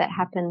surge that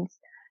happens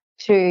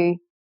to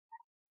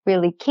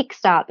really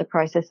kickstart the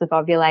process of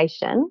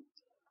ovulation,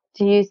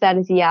 to use that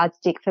as a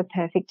yardstick for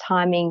perfect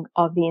timing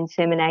of the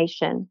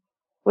insemination.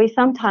 We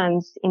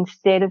sometimes,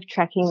 instead of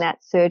tracking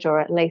that surge, or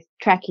at least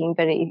tracking,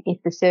 but if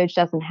the surge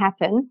doesn't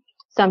happen,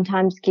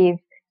 sometimes give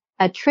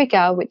a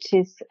trigger, which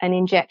is an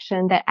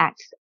injection that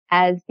acts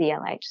as the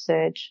LH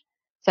surge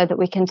so that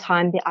we can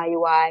time the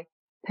IUI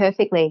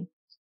perfectly.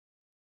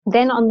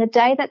 Then on the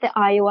day that the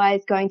IUI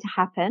is going to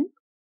happen,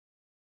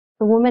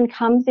 the woman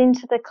comes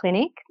into the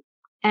clinic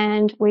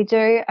and we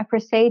do a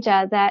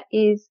procedure that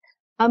is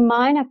a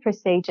minor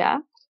procedure.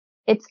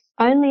 It's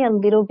only a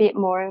little bit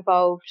more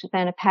involved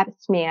than a pap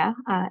smear.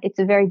 It's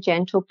a very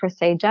gentle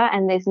procedure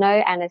and there's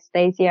no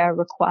anesthesia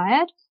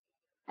required.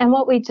 And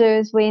what we do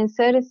is we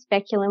insert a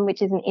speculum,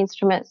 which is an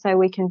instrument so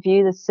we can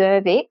view the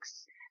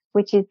cervix,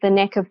 which is the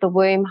neck of the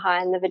womb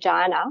high in the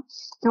vagina.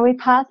 And we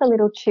pass a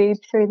little tube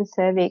through the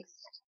cervix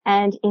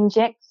and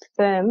inject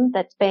sperm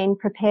that's been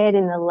prepared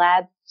in the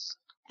lab.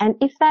 And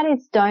if that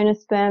is donor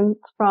sperm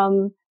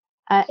from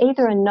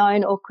either a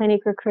known or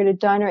clinic recruited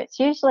donor, it's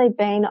usually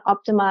been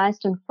optimized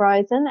and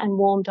frozen and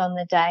warmed on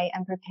the day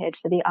and prepared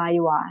for the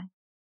IUI.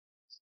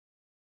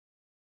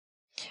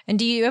 And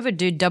do you ever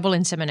do double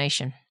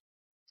insemination?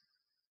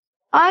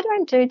 I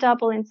don't do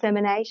double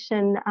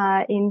insemination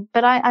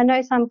but I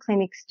know some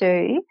clinics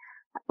do.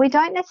 We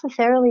don't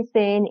necessarily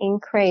see an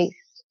increase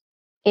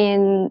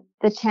in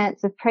the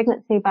chance of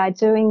pregnancy by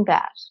doing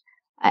that.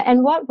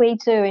 And what we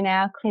do in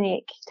our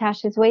clinic,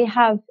 Tash, is we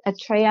have a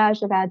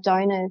triage of our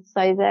donors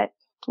so that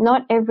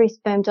not every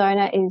sperm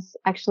donor is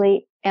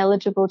actually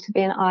eligible to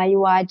be an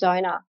IUI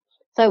donor.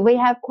 So we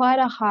have quite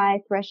a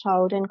high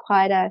threshold and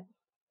quite a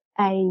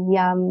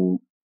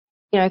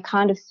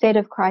kind of set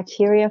of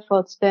criteria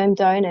for sperm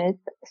donors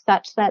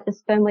such that the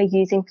sperm we're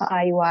using for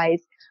IUI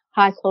is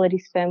high quality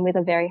sperm with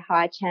a very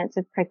high chance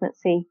of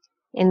pregnancy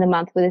in the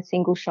month with a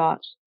single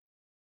shot.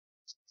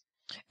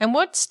 And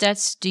what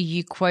stats do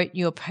you quote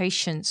your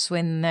patients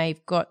when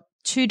they've got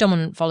two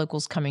dominant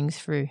follicles coming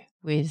through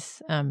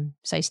with,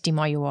 say, STIM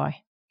IUI?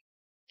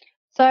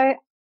 So,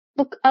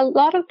 look, a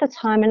lot of the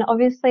time, and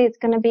obviously it's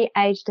going to be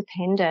age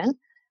dependent,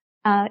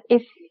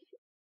 if,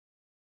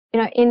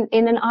 in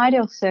an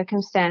ideal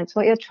circumstance,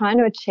 what you're trying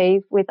to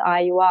achieve with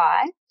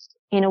IUI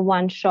in a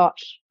one-shot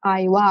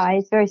IUI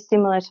is very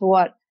similar to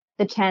what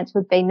the chance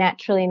would be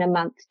naturally in a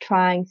month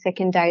trying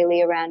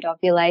secondarily around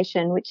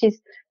ovulation, which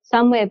is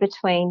somewhere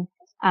between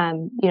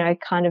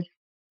kind of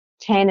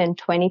 10 and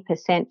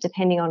 20%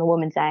 depending on a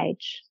woman's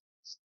age.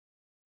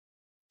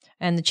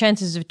 And the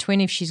chances of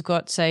twins if she's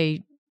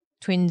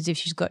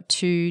got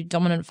two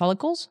dominant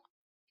follicles?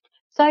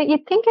 So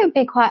you'd think it would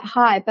be quite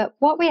high, but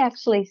what we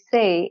actually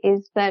see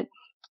is that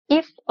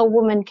if a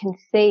woman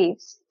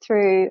conceives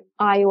through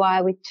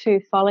IUI with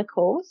two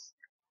follicles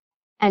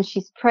and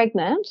she's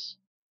pregnant,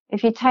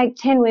 if you take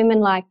 10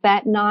 women like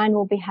that, 9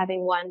 will be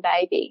having one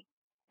baby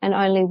and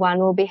only 1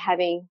 will be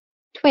having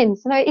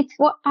twins. So it's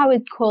what I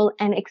would call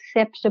an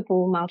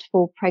acceptable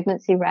multiple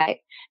pregnancy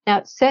rate. Now,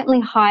 it's certainly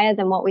higher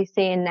than what we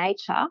see in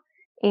nature.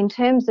 In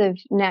terms of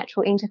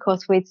natural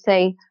intercourse, we'd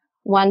see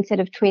one set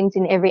of twins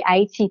in every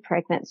 80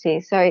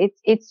 pregnancies. So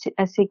it's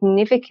a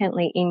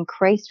significantly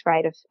increased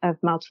rate of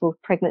multiple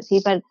pregnancy,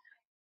 but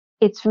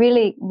it's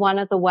really one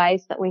of the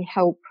ways that we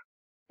help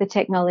the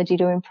technology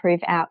to improve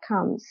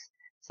outcomes.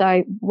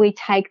 So we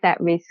take that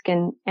risk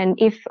and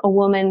if a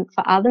woman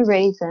for other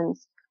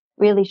reasons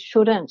really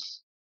shouldn't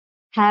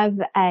have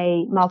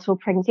a multiple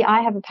pregnancy.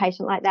 I have a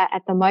patient like that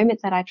at the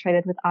moment that I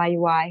treated with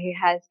IUI who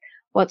has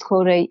what's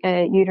called a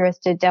uterus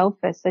de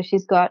Delphus. So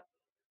she's got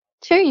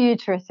 2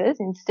 uteruses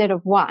instead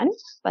of 1,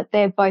 but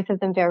they're both of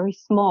them very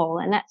small,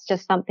 and that's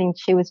just something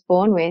she was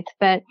born with.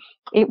 But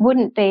it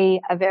wouldn't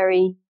be a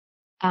very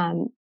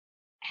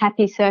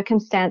happy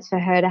circumstance for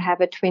her to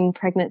have a twin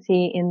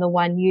pregnancy in the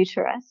one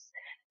uterus.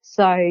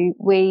 So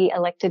we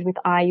elected with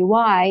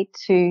IUI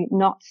to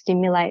not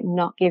stimulate and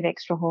not give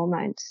extra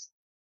hormones.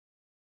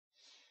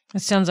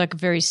 It sounds like a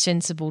very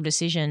sensible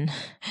decision.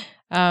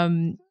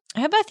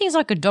 How about things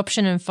like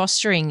adoption and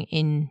fostering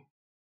in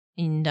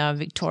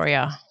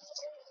Victoria?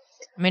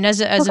 I mean,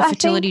 as a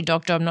fertility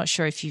doctor, I'm not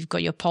sure if you've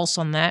got your pulse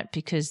on that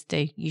because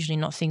they're usually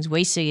not things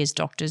we see as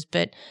doctors,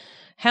 but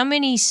how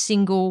many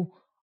single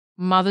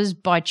mothers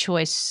by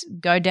choice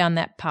go down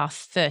that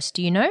path first?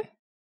 Do you know?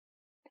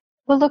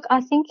 Well, look, I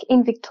think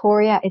in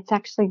Victoria, it's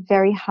actually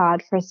very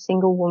hard for a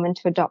single woman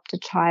to adopt a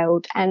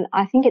child. And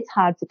I think it's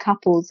hard for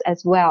couples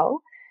as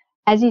well.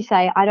 As you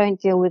say, I don't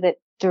deal with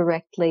it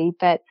directly,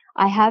 but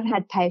I have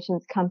had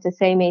patients come to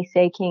see me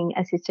seeking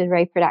assisted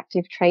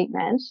reproductive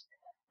treatment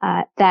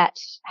that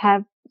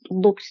have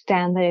looked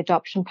down the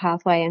adoption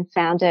pathway and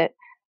found it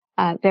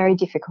very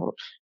difficult.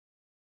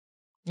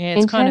 Yeah,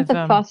 it's in terms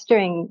of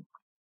fostering,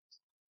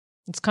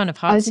 it's kind of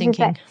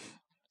heart-sinking.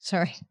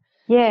 Sorry.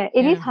 Yeah,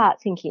 it is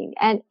heart-sinking.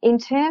 And in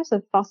terms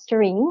of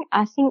fostering,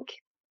 I think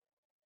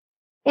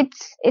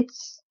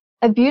it's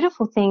a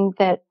beautiful thing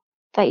that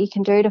you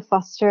can do to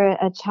foster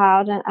a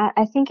child. And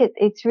I think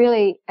it's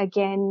really,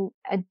 again,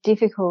 a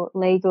difficult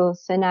legal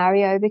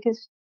scenario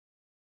because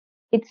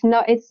it's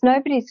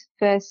nobody's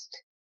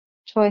first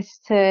choice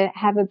to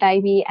have a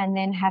baby and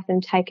then have them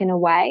taken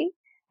away.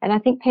 And I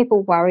think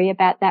people worry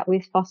about that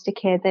with foster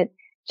care, that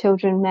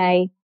children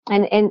may,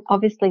 and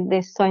obviously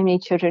there's so many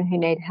children who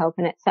need help,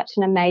 and it's such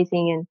an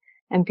amazing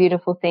and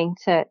beautiful thing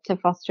to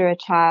foster a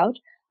child.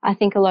 I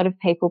think a lot of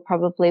people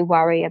probably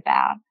worry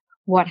about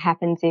what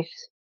happens if,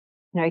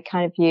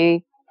 kind of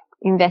you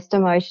invest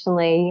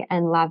emotionally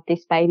and love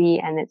this baby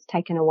and it's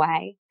taken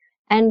away.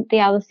 And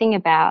the other thing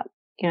about,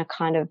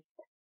 kind of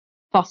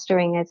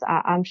fostering is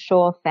I'm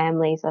sure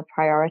families are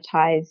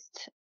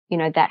prioritized,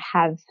 that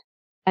have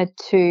a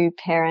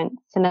 2-parent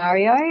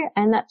scenario,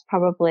 and that's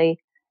probably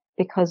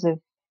because of,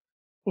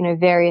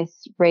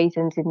 various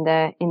reasons in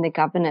the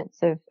governance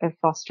of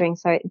fostering.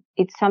 So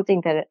it's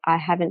something that I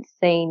haven't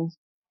seen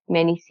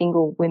many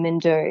single women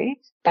do,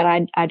 but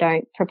I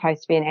don't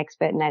propose to be an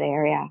expert in that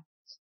area.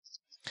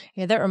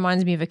 Yeah, that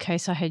reminds me of a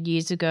case I had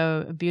years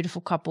ago, a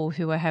beautiful couple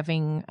who were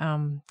having,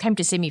 came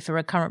to see me for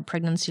recurrent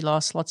pregnancy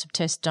loss, lots of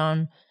tests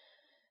done.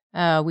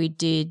 We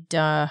did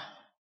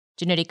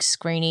genetic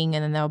screening,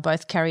 and then they were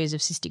both carriers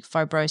of cystic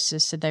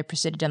fibrosis, so they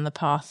proceeded down the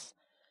path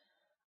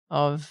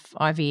of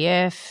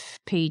IVF,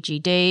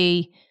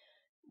 PGD,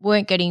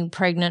 weren't getting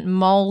pregnant,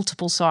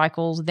 multiple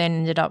cycles, then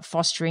ended up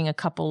fostering a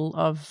couple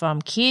of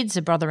kids,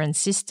 a brother and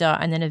sister,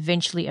 and then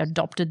eventually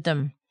adopted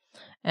them.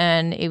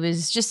 And it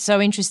was just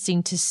so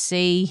interesting to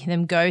see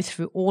them go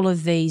through all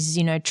of these,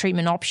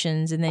 treatment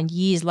options, and then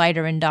years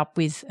later end up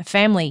with a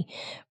family,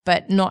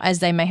 but not as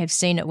they may have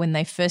seen it when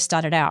they first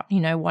started out,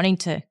 wanting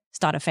to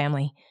start a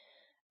family.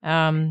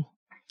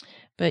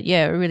 But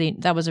yeah,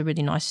 that was a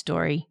really nice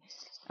story.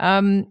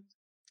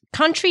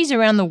 Countries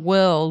around the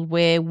world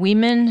where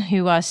women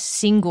who are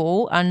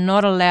single are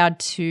not allowed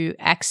to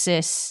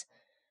access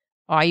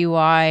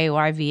IUI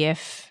or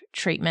IVF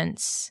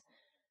treatments.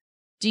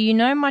 Do you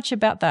know much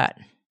about that?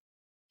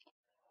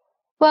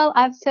 Well,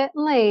 I've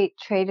certainly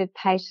treated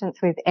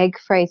patients with egg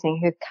freezing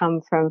who've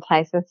come from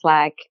places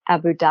like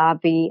Abu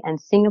Dhabi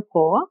and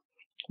Singapore,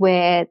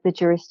 where the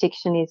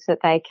jurisdiction is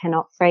that they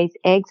cannot freeze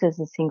eggs as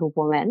a single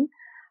woman.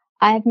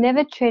 I have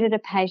never treated a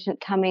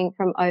patient coming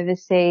from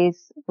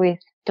overseas with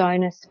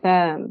donor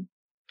sperm.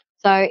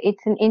 So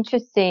it's an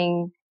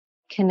interesting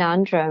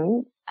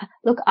conundrum.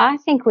 Look, I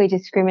think we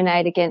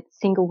discriminate against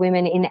single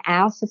women in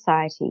our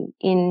society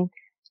in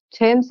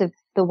terms of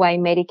the way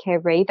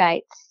Medicare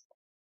rebates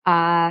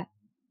are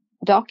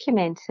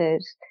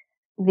documented.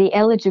 The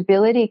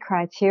eligibility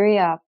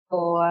criteria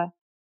for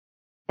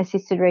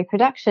assisted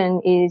reproduction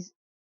is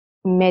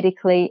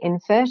medically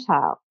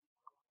infertile.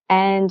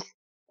 And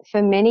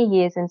for many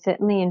years, and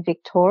certainly in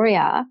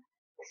Victoria,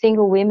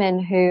 single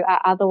women who are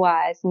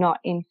otherwise not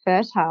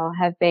infertile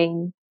have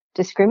been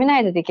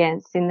discriminated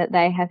against in that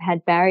they have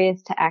had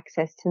barriers to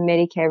access to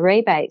Medicare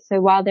rebates. So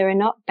while there are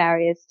not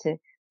barriers to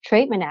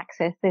treatment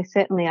access, there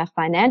certainly are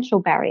financial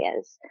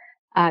barriers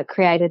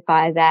created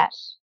by that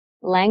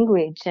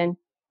language. And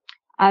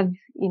I've,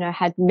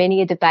 had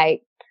many a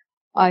debate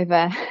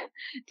over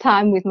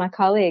time with my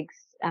colleagues,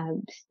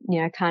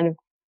 kind of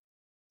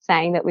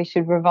saying that we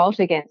should revolt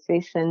against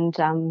this and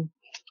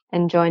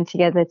join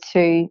together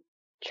to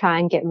try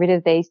and get rid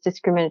of these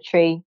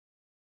discriminatory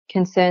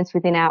concerns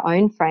within our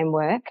own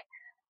framework.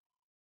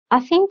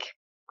 I think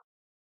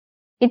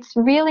it's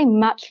really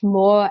much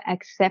more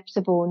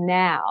acceptable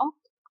now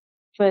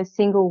for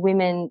single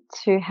women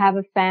to have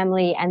a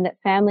family, and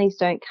that families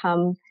don't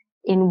come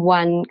in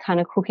one kind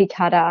of cookie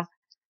cutter,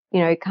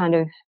 kind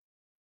of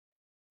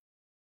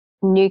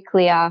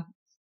nuclear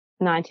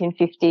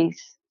 1950s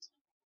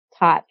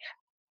type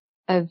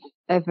of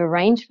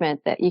arrangement,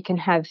 that you can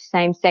have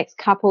same-sex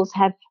couples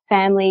have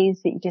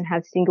families, that you can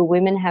have single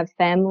women have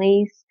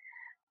families,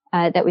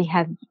 that we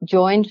have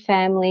joined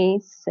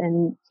families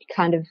and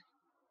kind of,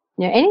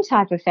 any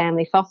type of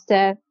family,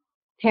 foster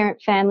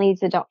parent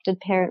families, adopted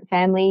parent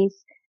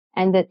families,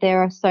 and that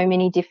there are so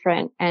many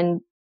different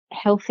and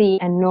healthy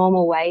and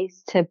normal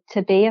ways to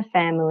be a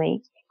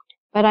family.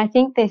 But I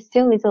think there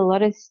still is a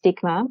lot of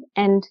stigma,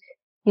 and,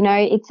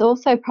 it's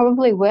also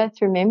probably worth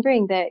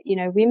remembering that,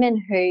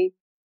 women who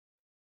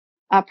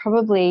are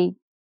probably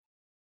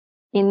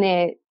in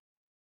their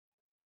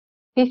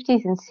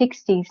 50s and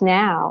 60s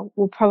now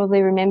will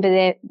probably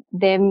remember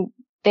them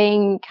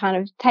being kind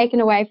of taken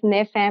away from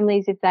their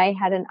families if they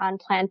had an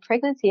unplanned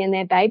pregnancy, and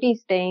their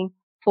babies being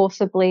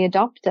forcibly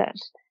adopted,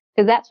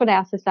 because that's what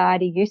our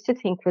society used to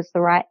think was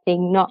the right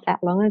thing not that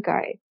long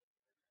ago.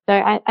 So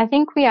I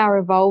think we are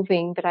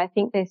evolving, but I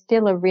think there's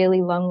still a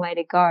really long way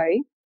to go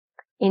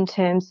in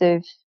terms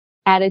of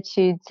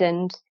attitudes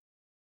and,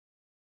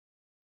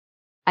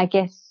 I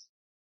guess,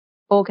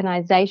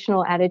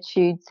 organisational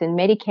attitudes and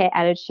Medicare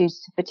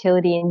attitudes to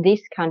fertility in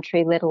this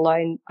country, let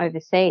alone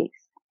overseas.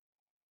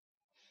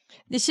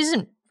 This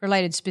isn't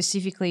related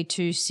specifically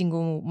to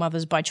single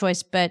mothers by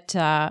choice, but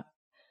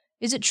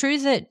is it true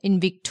that in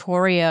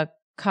Victoria,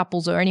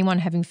 couples or anyone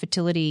having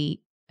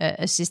fertility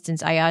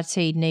assistance, ART,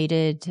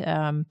 needed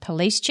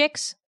police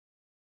checks?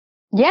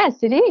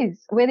 Yes, it is.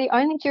 We're the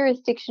only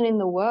jurisdiction in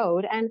the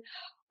world, and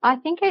I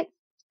think it's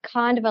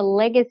kind of a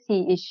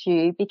legacy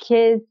issue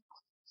because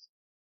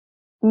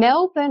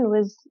Melbourne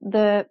was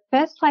the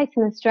first place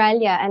in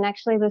Australia and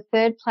actually the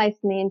third place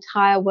in the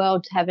entire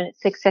world to have a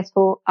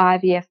successful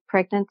IVF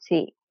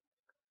pregnancy.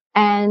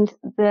 And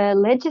the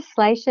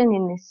legislation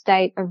in this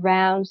state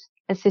around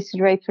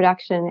assisted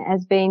reproduction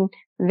has been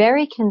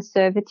very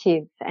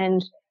conservative.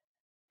 And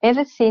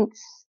ever since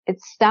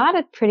it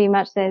started, pretty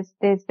much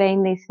there's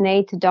been this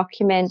need to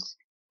document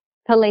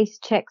police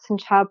checks and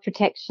child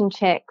protection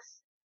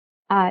checks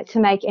to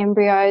make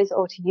embryos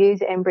or to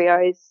use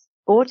embryos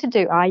or to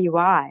do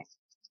IUI.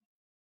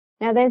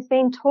 Now, there's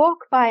been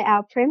talk by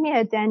our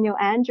Premier, Daniel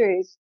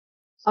Andrews,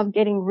 of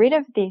getting rid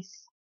of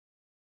this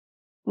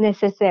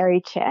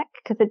necessary check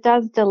because it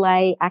does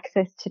delay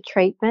access to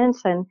treatment,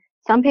 and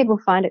some people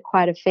find it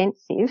quite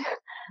offensive.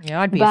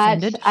 Yeah, I'd be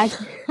offended. I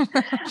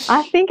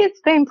think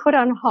it's been put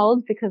on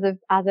hold because of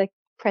other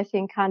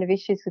pressing kind of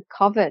issues with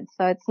COVID,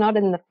 so it's not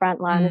in the front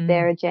line of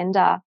their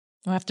agenda.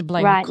 I have to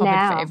blame right COVID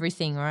now. for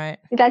everything, right?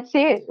 That's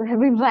it.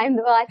 We blame.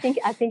 Well, I think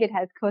it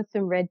has caused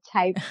some red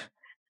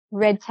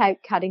tape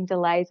cutting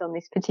delays on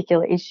this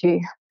particular issue.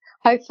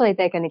 Hopefully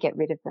they're going to get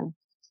rid of them.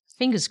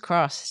 Fingers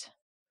crossed.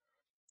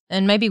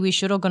 And maybe we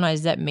should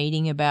organise that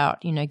meeting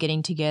about,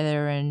 getting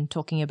together and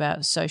talking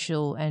about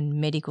social and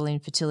medical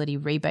infertility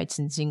rebates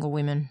in single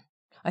women.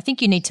 I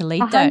think you need to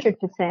lead 100%. That,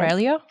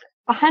 Raelia.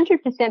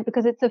 100%,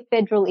 because it's a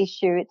federal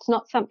issue. It's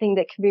not something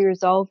that can be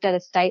resolved at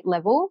a state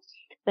level.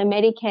 The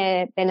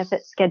Medicare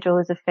benefit schedule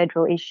is a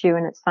federal issue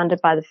and it's funded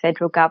by the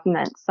federal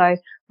government. So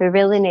we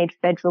really need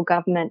federal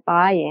government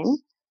buy-in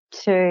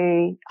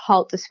to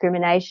halt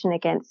discrimination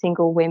against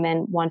single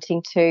women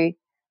wanting to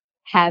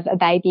have a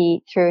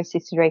baby through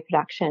assisted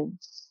reproduction.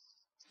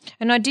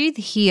 And I do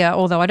hear,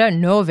 although I don't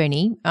know of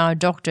any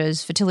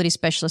doctors, fertility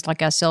specialists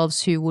like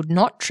ourselves who would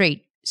not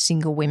treat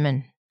single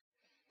women.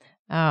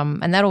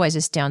 And that always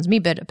astounds me,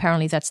 but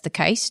apparently that's the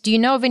case. Do you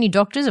know of any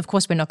doctors? Of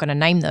course, we're not going to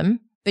name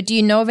them, but do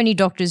you know of any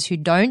doctors who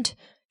don't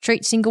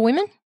treat single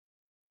women?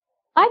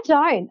 I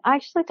don't. I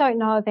actually don't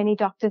know of any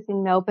doctors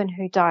in Melbourne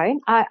who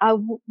don't. I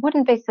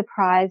wouldn't be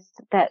surprised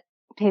that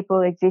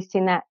people exist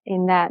in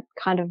that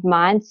kind of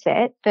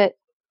mindset, but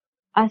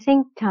I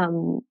think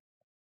I'm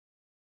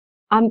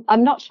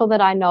not sure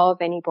that I know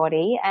of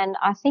anybody, and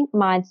I think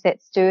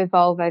mindsets do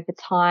evolve over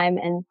time.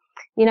 And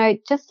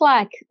just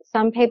like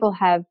some people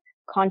have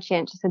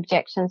conscientious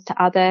objections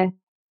to other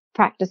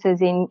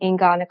practices in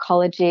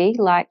gynecology,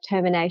 like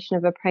termination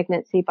of a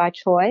pregnancy by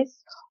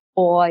choice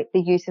or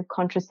the use of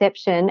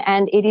contraception,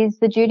 and it is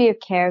the duty of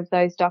care of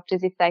those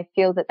doctors, if they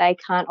feel that they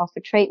can't offer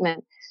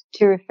treatment,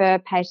 to refer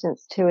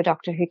patients to a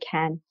doctor who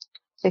can,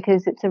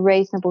 because it's a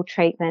reasonable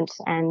treatment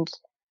and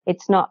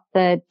it's not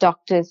the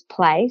doctor's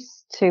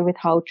place to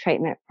withhold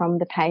treatment from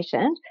the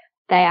patient.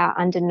 They are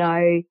under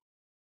no,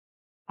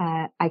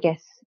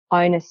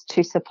 onus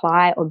to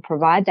supply or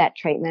provide that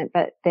treatment,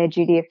 but their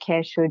duty of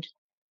care should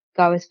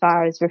go as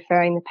far as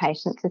referring the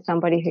patient to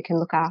somebody who can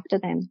look after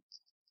them.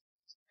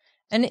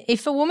 And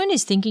if a woman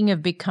is thinking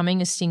of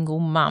becoming a single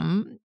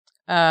mum,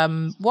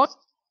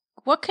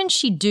 what can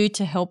she do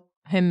to help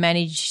her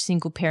manage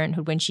single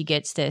parenthood when she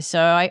gets there?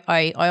 So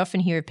I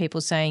often hear of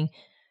people saying,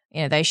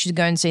 they should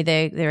go and see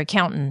their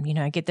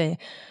accountant, get their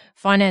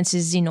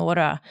finances in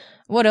order.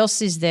 What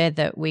else is there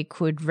that we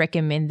could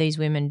recommend these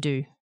women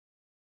do?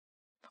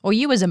 Or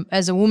you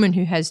as a woman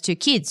who has 2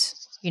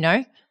 kids,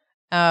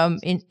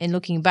 in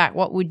looking back,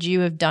 what would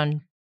you have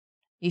done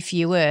if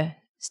you were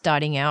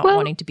starting out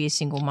wanting to be a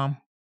single mum?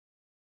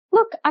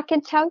 Look, I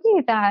can tell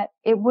you that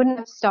it wouldn't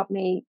have stopped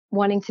me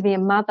wanting to be a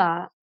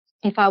mother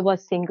if I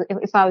was single,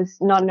 if I was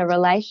not in a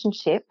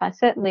relationship. I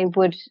certainly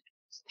would.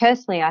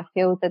 Personally, I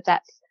feel that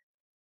that's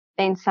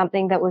been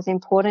something that was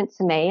important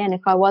to me. And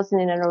if I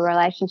wasn't in a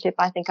relationship,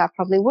 I think I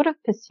probably would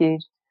have pursued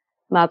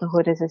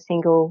motherhood as a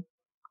single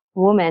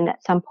woman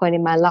at some point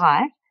in my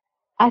life.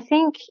 I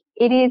think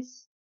it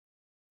is,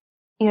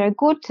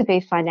 good to be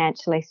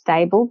financially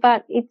stable,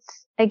 but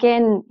it's,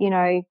 again,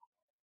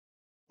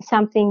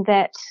 something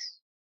that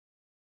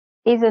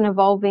is an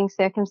evolving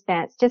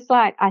circumstance. Just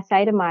like I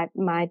say to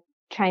my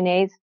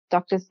trainees,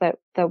 doctors that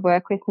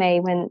work with me,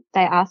 when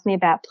they ask me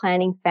about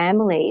planning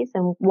families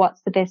and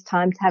what's the best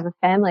time to have a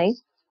family,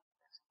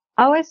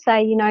 I always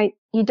say,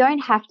 you don't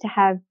have to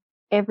have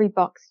every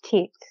box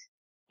ticked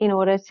in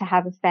order to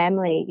have a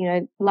family.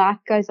 Life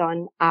goes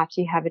on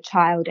after you have a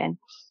child, and,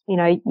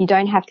 you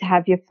don't have to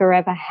have your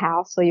forever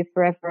house or your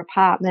forever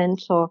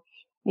apartment, or,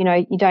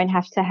 you don't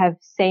have to have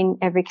seen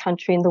every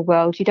country in the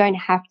world. You don't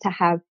have to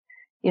have,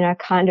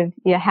 kind of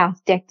your house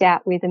decked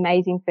out with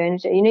amazing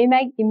furniture. You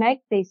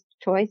make these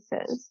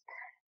choices,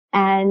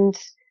 and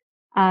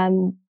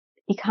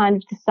you kind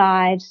of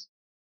decide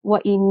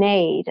what you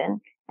need,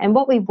 and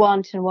what we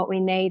want and what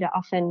we need are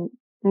often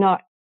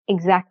not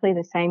exactly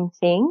the same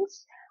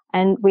things.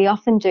 And we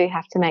often do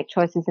have to make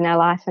choices in our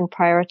life and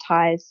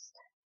prioritize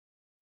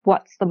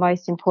what's the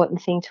most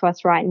important thing to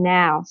us right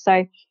now.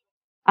 So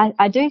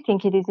I do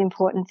think it is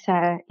important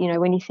to,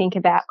 when you think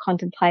about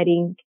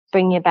contemplating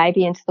bringing a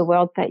baby into the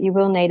world, that you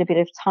will need a bit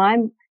of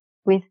time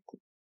with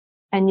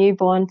a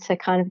newborn to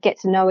kind of get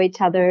to know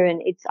each other,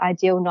 and it's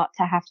ideal not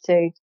to have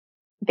to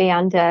be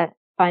under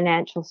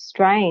financial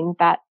strain.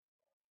 But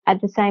at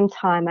the same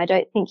time, I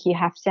don't think you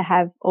have to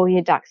have all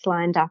your ducks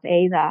lined up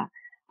either.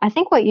 I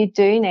think what you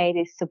do need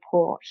is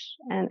support.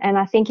 And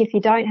I think if you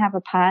don't have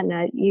a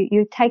partner,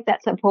 you take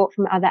that support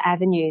from other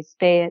avenues,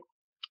 be it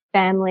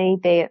family,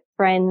 be it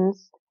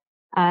friends.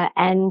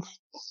 And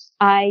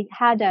I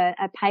had a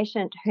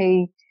patient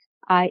who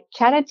I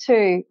chatted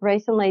to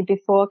recently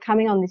before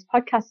coming on this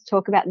podcast to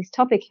talk about this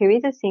topic, who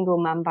is a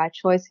single mum by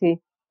choice, who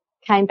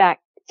came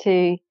back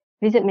to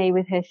visit me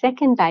with her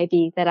second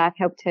baby that I've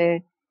helped her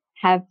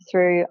have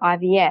through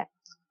IVF.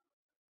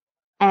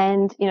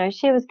 And,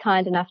 she was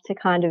kind enough to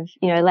kind of,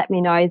 let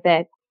me know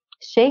that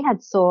she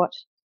had sought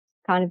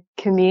kind of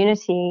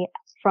community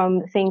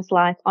from things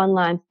like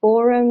online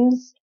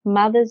forums,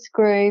 mothers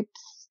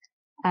groups,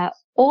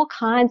 all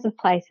kinds of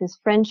places,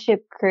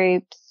 friendship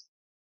groups,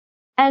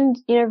 and,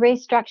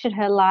 restructured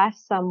her life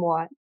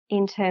somewhat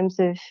in terms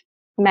of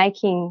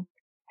making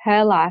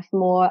her life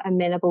more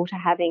amenable to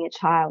having a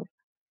child.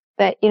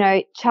 But,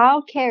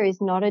 childcare is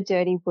not a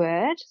dirty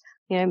word.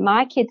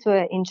 My kids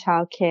were in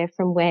childcare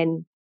from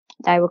when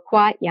they were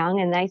quite young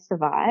and they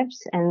survived,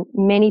 and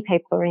many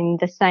people are in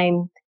the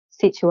same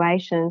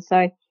situation.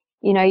 So,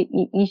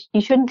 you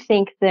shouldn't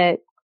think that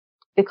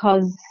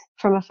because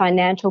from a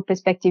financial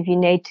perspective you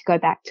need to go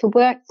back to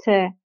work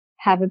to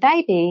have a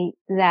baby,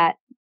 that,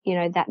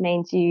 that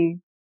means you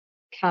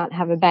can't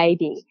have a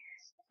baby.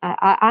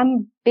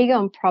 I'm big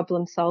on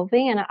problem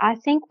solving, and I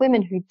think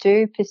women who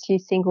do pursue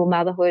single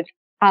motherhood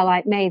are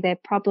like me. They're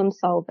problem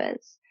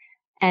solvers,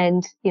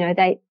 and,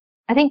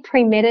 I think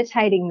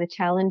premeditating the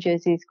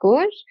challenges is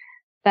good,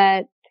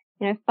 but,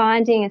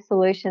 finding a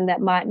solution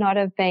that might not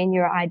have been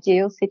your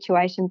ideal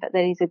situation, but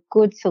that is a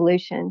good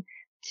solution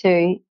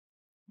to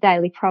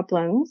daily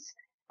problems,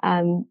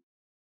 can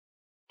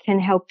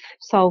help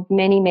solve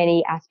many,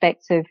 many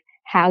aspects of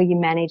how you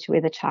manage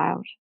with a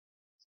child.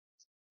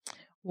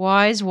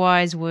 Wise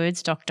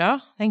words,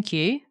 Doctor. Thank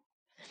you.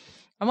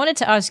 I wanted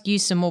to ask you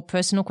some more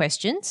personal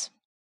questions.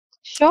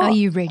 Sure. Are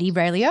you ready,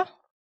 Raelia?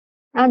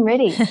 I'm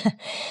ready.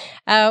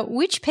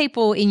 Which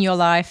people in your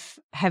life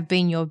have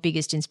been your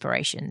biggest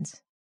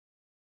inspirations?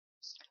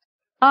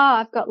 Oh,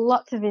 I've got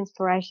lots of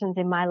inspirations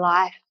in my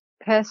life,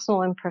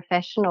 personal and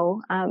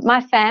professional.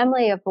 My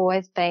family have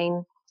always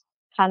been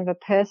kind of a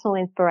personal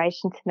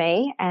inspiration to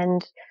me,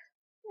 and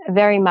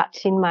very much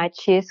in my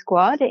cheer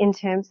squad in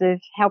terms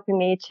of helping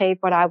me achieve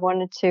what I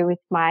wanted to with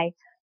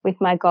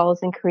my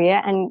goals and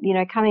career. And,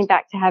 coming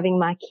back to having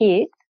my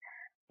kids,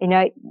 you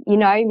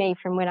know me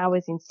from when I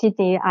was in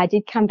Sydney. I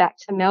did come back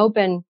to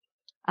Melbourne,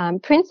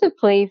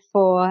 principally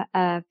for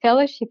a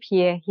fellowship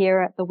year here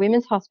at the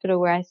Women's Hospital,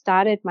 where I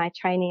started my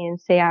training in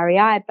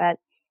CREI, but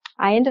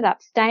I ended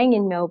up staying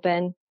in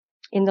Melbourne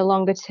in the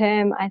longer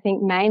term, I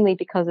think mainly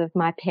because of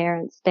my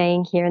parents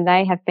being here, and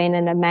they have been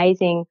an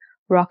amazing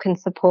rock and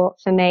support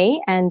for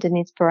me and an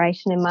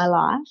inspiration in my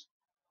life,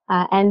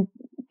 and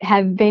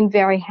have been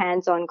very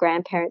hands-on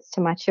grandparents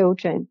to my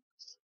children.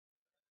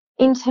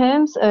 In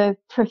terms of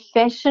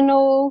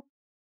professional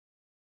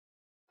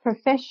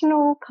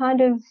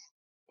kind of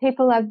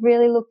people I've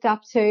really looked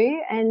up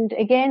to, and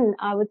again,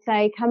 I would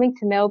say coming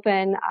to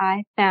Melbourne,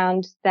 I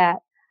found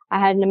that I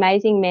had an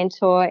amazing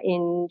mentor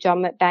in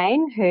John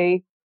McBain,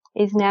 who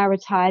is now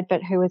retired,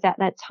 but who was at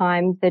that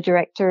time the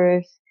director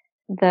of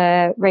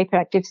the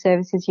reproductive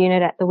services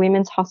unit at the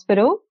Women's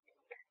Hospital.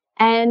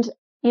 And,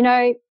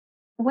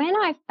 when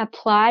I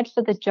applied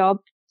for the job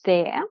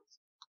there,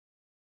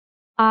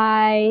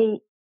 I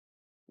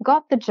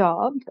got the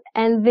job,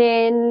 and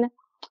then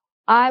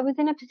I was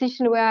in a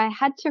position where I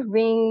had to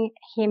ring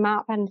him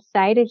up and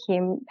say to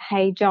him,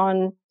 "Hey,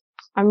 John,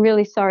 I'm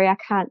really sorry I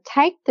can't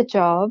take the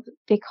job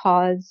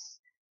because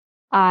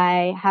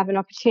I have an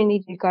opportunity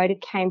to go to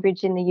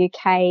Cambridge in the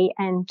UK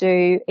and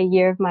do a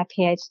year of my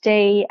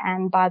PhD.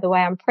 And by the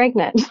way, I'm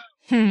pregnant."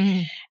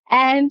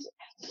 And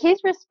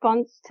his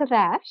response to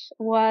that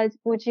was,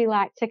 "Would you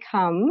like to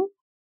come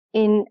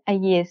in a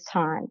year's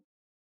time?"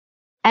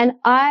 And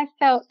I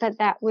felt that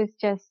that was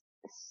just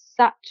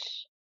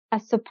such a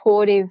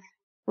supportive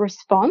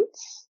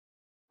response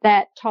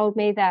that told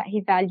me that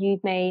he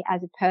valued me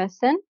as a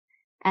person,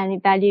 and he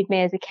valued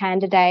me as a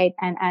candidate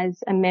and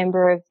as a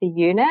member of the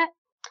unit.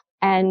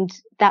 And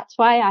that's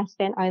why I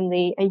spent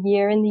only a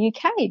year in the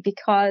UK,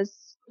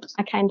 because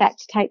I came back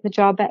to take the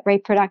job at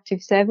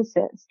Reproductive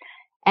Services.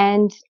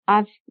 And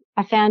I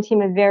found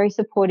him a very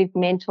supportive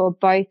mentor,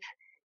 both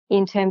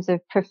in terms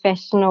of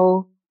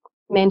professional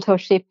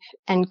mentorship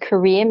and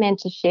career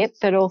mentorship,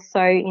 but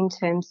also in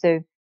terms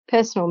of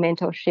personal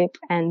mentorship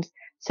and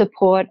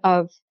support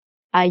of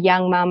a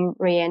young mum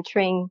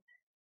re-entering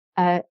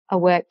a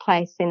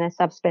workplace in a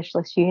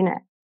subspecialist unit.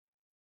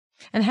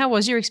 And how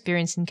was your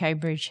experience in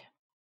Cambridge?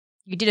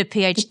 You did a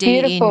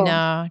PhD in, do you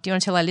want to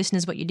tell our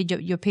listeners what you did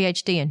your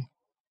PhD in?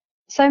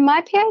 So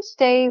my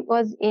PhD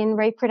was in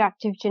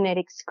reproductive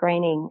genetic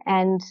screening,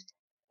 and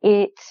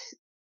it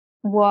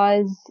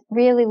was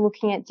really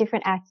looking at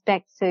different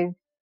aspects of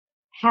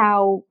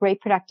how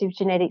reproductive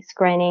genetic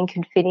screening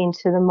could fit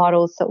into the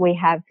models that we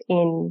have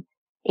in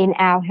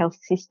our health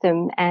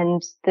system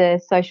and the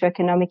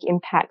socioeconomic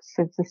impacts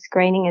of the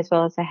screening as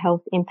well as the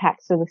health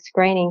impacts of the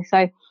screening.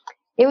 So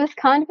it was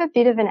kind of a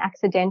bit of an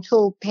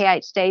accidental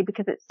PhD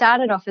because it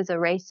started off as a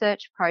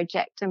research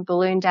project and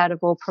ballooned out of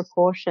all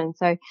proportion.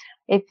 So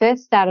it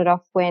first started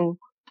off when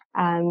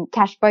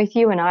Tash, both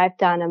you and I have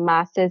done a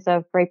Masters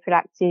of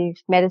Reproductive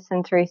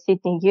Medicine through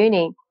Sydney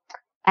Uni,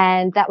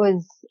 and that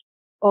was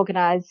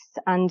organised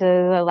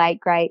under the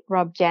late, great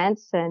Rob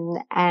Jansen,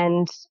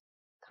 and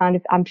kind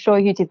of, I'm sure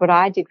you did what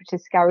I did, which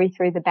is scurry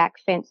through the back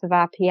fence of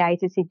RPA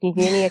to Sydney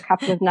Uni a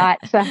couple of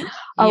nights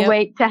a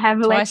week to have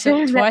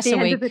lectures at the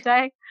end of the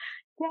day.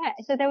 Yeah,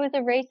 so there was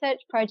a research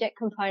project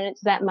component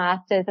to that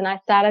Masters, and I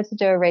started to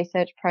do a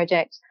research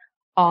project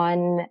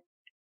on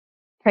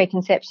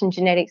preconception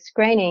genetic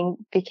screening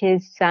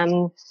because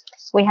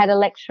we had a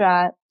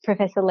lecturer,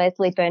 Professor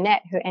Leslie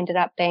Burnett, who ended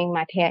up being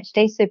my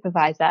PhD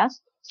supervisor.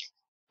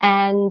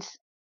 And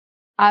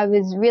I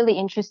was really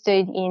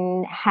interested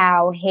in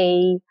how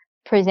he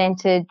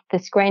presented the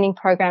screening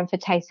program for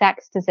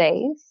Tay-Sachs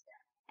disease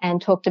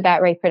and talked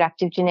about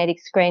reproductive genetic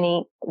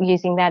screening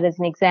using that as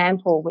an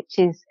example, which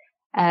is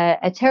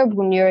a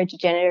terrible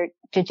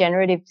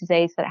neurodegenerative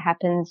disease that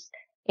happens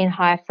in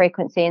higher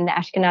frequency in the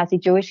Ashkenazi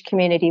Jewish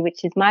community,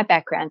 which is my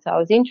background. So I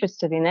was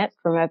interested in it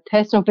from a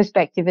personal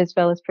perspective as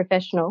well as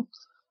professional.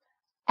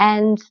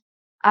 And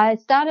I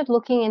started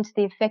looking into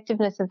the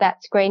effectiveness of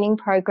that screening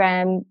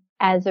program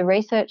as a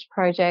research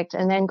project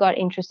and then got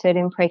interested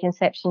in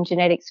preconception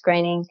genetic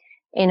screening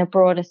in a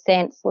broader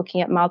sense,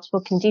 looking at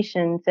multiple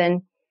conditions.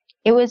 And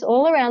it was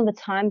all around the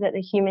time that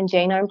the Human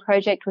Genome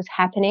Project was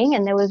happening,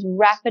 and there was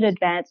rapid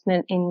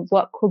advancement in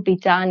what could be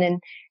done,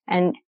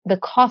 and the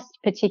cost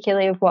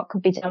particularly of what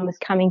could be done was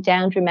coming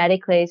down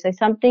dramatically. So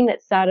something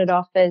that started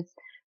off as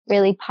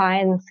really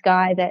pie in the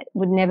sky that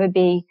would never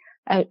be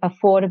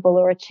affordable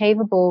or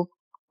achievable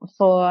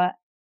for,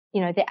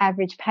 the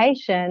average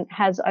patient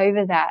has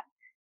over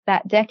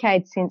that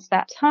decade since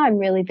that time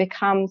really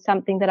become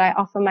something that I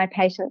offer my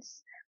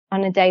patients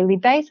on a daily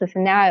basis.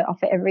 And now I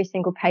offer every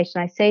single patient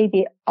I see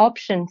the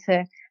option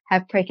to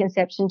have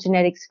preconception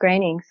genetic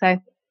screening. So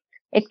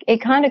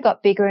it kind of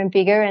got bigger and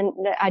bigger, and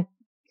I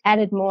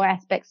added more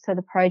aspects to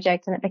the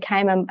project, and it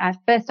became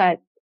first I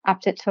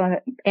upped it to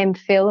an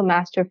MPhil, a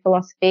Master of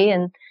Philosophy,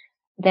 and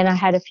then I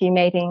had a few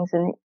meetings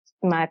and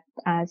my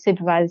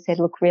supervisor said,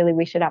 look, really,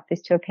 we should up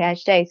this to a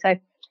PhD. So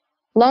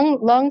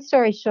long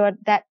story short,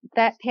 that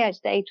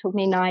PhD took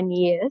me 9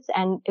 years,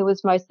 and it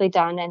was mostly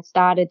done and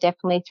started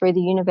definitely through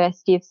the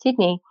University of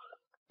Sydney.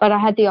 But I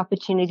had the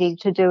opportunity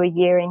to do a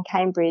year in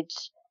Cambridge,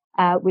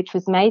 which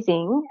was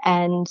amazing.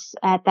 And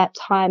at that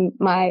time,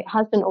 my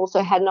husband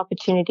also had an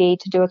opportunity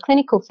to do a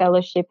clinical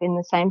fellowship in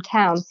the same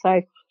town. So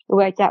it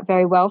worked out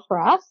very well for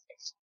us.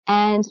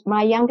 And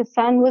my youngest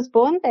son was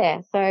born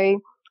there.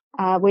 So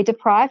we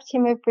deprived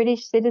him of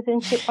British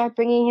citizenship by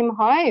bringing him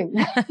home.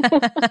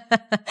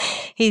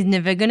 He's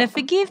never going to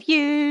forgive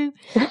you.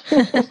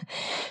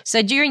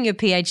 So during your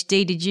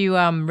PhD, did you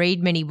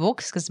read many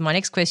books? Because my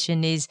next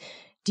question is,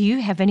 do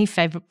you have any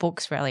favourite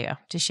books, Raelia,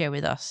 to share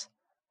with us?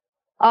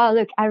 Oh,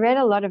 look, I read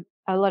a lot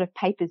of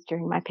papers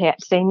during my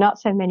PhD, not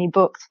so many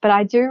books, but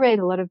I do read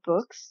a lot of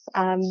books.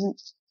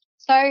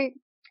 So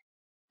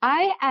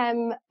I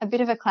am a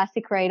bit of a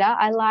classic reader.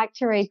 I like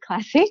to read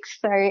classics.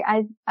 So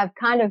I've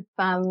kind of,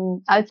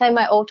 I would say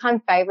my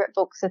all-time favorite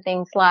books are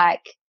things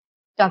like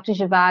Dr.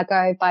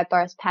 Zhivago by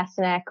Boris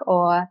Pasternak,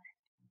 or,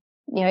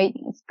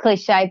 it's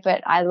cliche,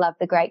 but I love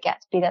The Great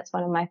Gatsby. That's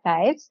one of my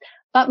faves.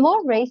 But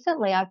more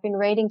recently, I've been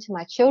reading to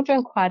my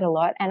children quite a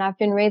lot, and I've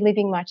been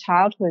reliving my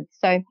childhood.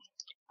 So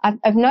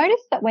I've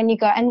noticed that when you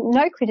go, and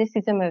no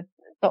criticism of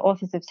the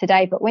authors of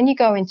today, but when you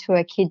go into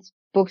a kid's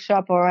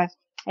bookshop or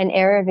an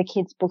area of a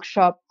kid's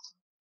bookshop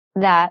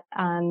that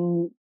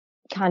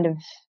kind of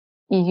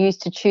you use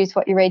to choose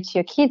what you read to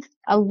your kids,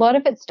 a lot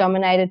of it's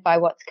dominated by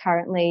what's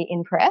currently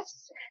in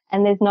press,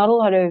 and there's not a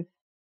lot of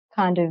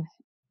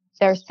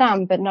there are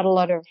some, but not a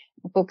lot of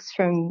books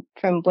from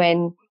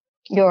when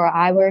you or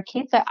I were a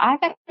kid. So I've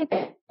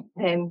actually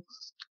read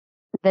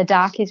The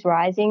Dark is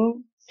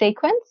Rising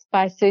sequence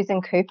by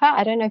Susan Cooper.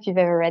 I don't know if you've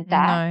ever read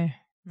that.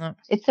 No.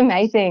 It's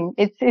amazing.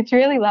 It's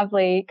really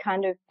lovely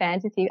kind of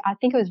fantasy. I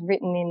think it was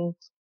written in,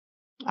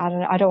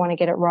 I don't want to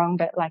get it wrong,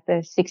 but like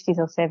the 60s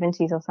or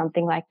 70s or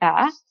something like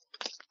that.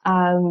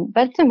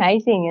 But it's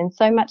amazing, and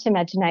so much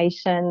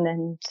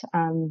imagination,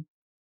 and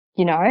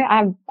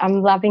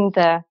I'm loving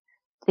the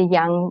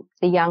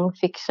young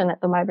fiction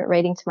at the moment,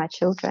 reading to my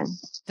children.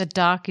 The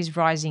Dark is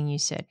Rising, you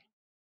said.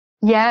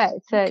 Yeah,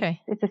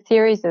 it's a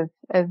series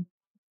of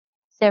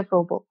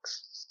several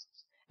books.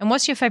 And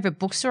what's your favourite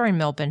bookstore in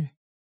Melbourne?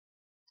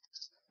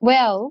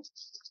 Well,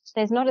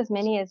 there's not as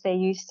many as there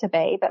used to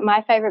be, but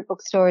my favourite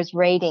bookstore is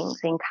Readings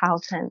in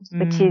Carlton,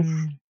 which is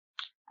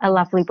a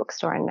lovely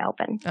bookstore in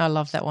Melbourne. I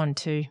love that one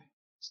too.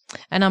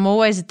 And I'm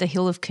always at the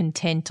Hill of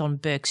Content on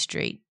Burke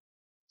Street.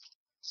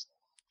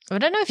 I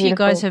don't know if you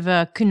Beautiful. guys have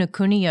a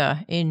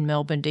Kunakuniya in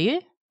Melbourne, do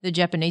you? The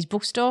Japanese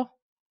bookstore?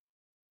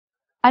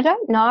 I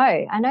don't know.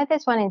 I know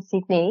there's one in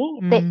Sydney.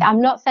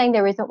 I'm not saying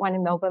there isn't one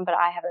in Melbourne, but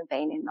I haven't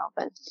been in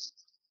Melbourne.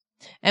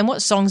 And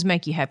what songs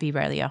make you happy,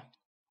 Raelia?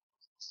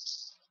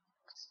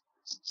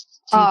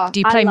 Do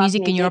you I play love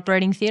music in your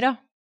operating theatre?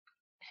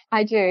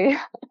 I do.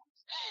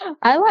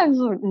 I love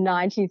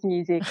 90s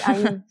music.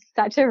 I'm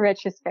such a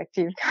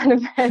retrospective kind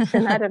of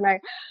person. I don't know.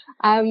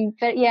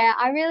 But yeah,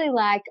 I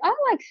like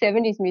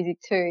 70s music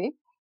too.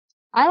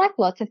 I like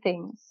lots of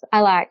things.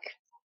 I like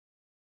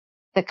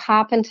the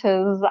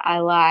Carpenters. I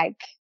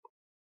like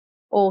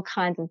all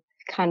kinds of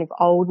kind of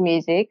old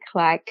music,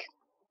 like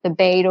the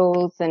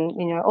Beatles, and,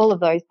 you know, all of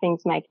those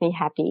things make me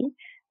happy.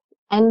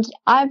 And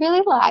I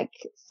really like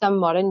some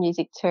modern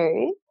music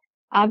too.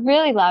 I've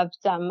really loved,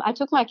 I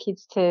took my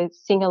kids to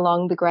sing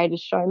along The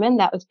Greatest Showman.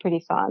 That was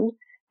pretty fun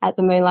at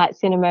the Moonlight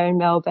Cinema in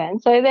Melbourne.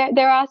 So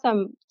there are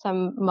some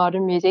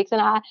modern musics,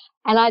 and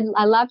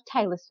I love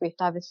Taylor Swift.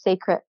 I have a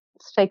secret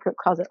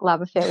closet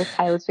love affair with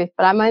Taylor Swift,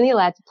 but I'm only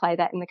allowed to play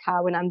that in the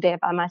car when I'm there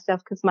by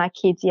myself because my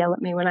kids yell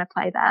at me when I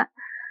play that,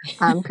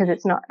 because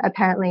it's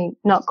apparently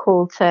not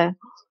cool to,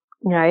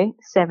 you know,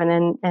 7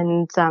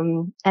 and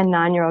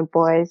 9-year-old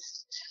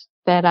boys.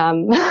 But I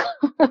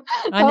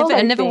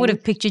never would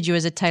have pictured you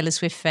as a Taylor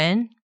Swift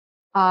fan.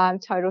 I'm a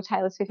total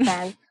Taylor Swift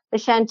fan. The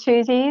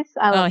Shantuzis,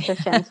 I love the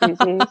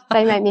Shantuzis.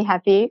 They make me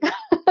happy.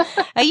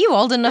 Are you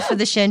old enough for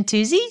the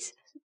Shantuzis?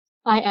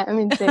 I am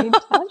indeed.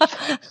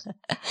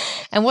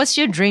 And what's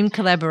your dream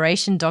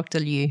collaboration, Dr.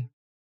 Liu?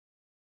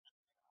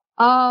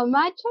 Oh,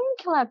 my dream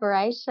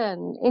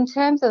collaboration in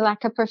terms of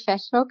like a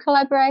professional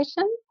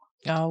collaboration?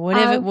 Oh,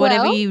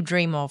 whatever you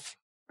dream of.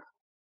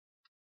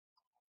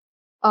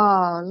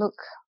 Oh, look.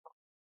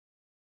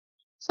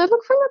 So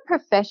look, from a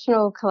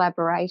professional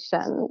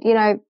collaboration, you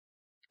know,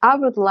 I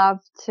would love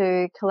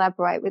to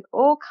collaborate with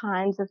all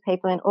kinds of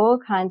people in all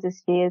kinds of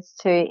spheres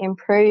to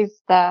improve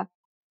as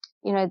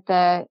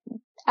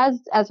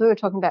we were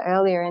talking about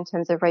earlier in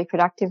terms of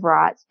reproductive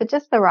rights, but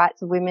just the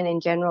rights of women in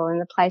general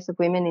and the place of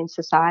women in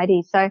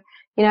society. So,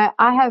 you know,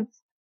 I have,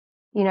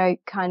 you know,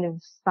 kind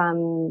of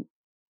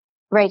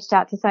reached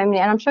out to so many,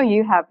 and I'm sure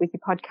you have with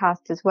your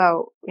podcast as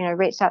well, you know,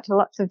 reached out to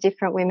lots of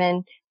different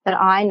women that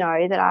I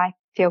know that I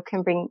feel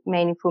can bring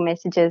meaningful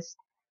messages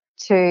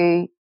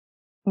to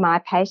my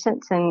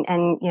patients, and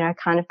you know,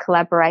 kind of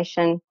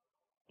collaboration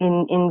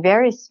in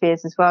various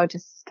spheres as well,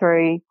 just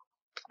through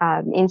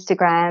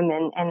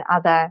Instagram and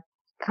other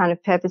kind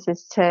of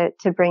purposes to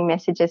bring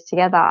messages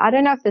together. I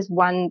don't know if there's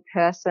one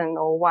person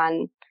or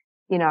one,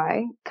 you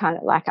know, kind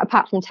of like,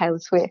 apart from Taylor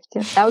Swift,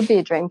 that would be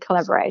a dream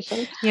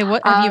collaboration. Yeah,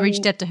 what have you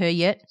reached out to her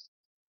yet?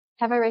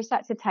 Have I reached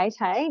out to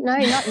Tay-Tay? No,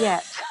 not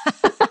yet.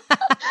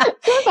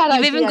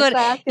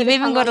 You've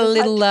even got a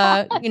little,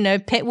 you know,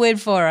 pet word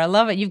for her. I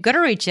love it. You've got to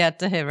reach out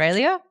to her,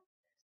 Raelia.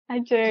 I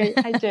do.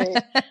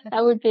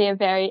 That would be a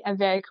very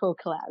cool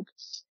collab.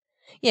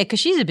 Yeah, because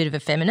she's a bit of a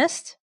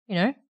feminist, you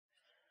know.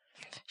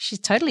 She's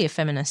totally a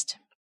feminist.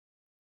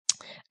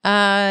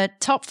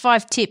 Top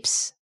 5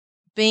 tips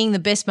being the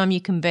best mum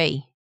you can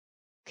be.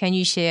 Can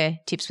you share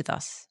tips with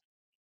us?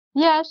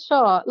 Yeah,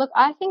 sure. Look,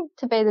 I think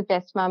to be the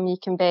best mum you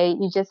can be,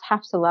 you just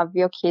have to love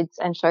your kids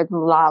and show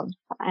them love.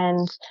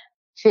 And,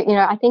 you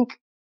know, I think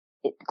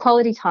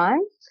quality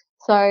time.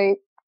 So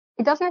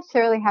it doesn't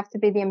necessarily have to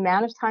be the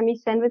amount of time you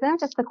spend with them,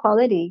 just the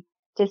quality.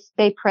 Just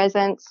be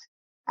present,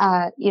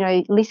 you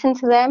know, listen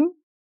to them,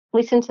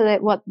 listen to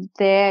what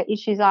their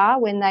issues are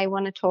when they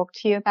want to talk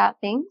to you about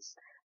things.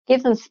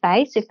 Give them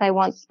space if they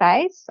want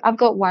space. I've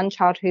got one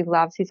child who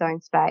loves his own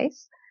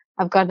space.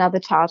 I've got another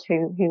child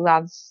who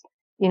loves,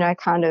 you know,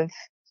 kind of,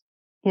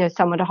 you know,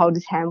 someone to hold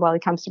his hand while he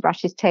comes to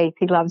brush his teeth.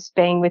 He loves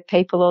being with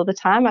people all the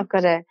time. I've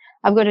got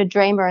a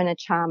dreamer and a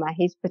charmer.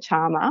 He's the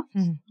charmer.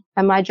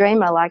 And my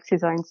dreamer likes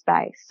his own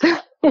space.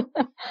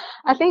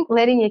 I think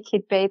letting your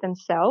kid be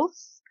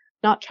themselves,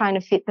 not trying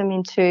to fit them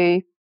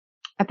into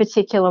a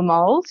particular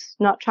mold,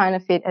 not trying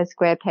to fit a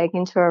square peg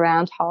into a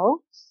round hole,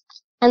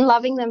 and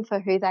loving them for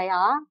who they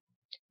are.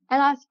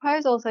 And I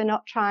suppose also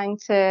not trying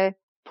to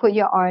put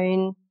your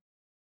own,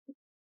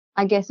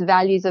 I guess,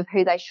 values of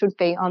who they should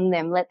be on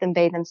them. Let them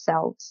be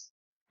themselves.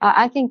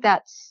 I think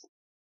that's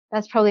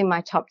probably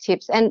my top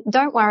tips. And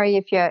don't worry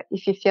if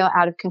you feel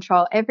out of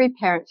control. Every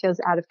parent feels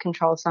out of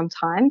control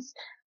sometimes.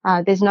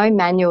 There's no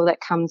manual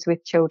that comes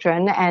with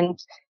children, and,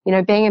 you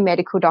know, being a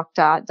medical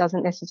doctor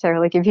doesn't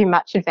necessarily give you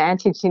much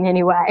advantage in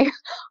any way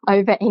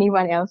over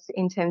anyone else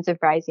in terms of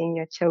raising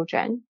your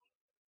children.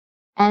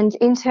 And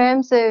in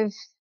terms of,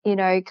 you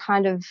know,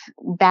 kind of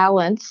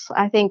balance,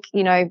 I think,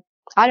 you know,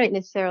 I don't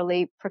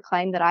necessarily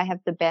proclaim that I have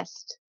the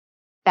best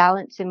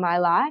balance in my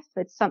life.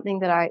 It's something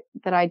that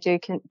I do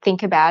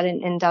think about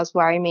and does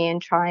worry me,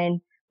 and try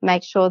and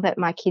make sure that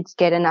my kids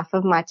get enough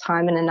of my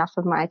time and enough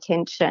of my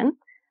attention.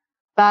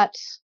 But,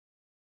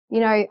 you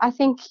know, I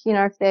think, you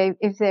know,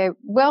 if they're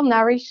well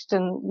nourished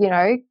and, you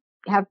know,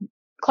 have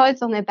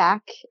clothes on their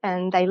back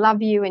and they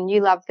love you and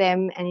you love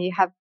them and you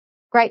have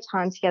great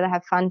time together,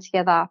 have fun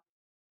together,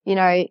 you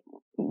know,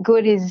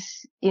 good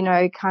is,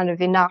 kind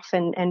of enough,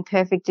 and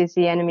perfect is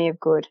the enemy of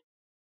good.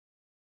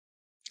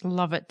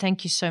 Love it.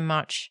 Thank you so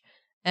much.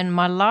 And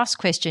my last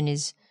question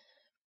is,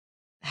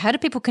 how do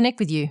people connect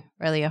with you,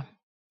 Raelia?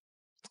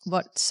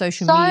 What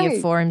social media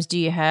forums do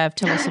you have?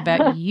 Tell us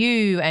about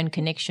you and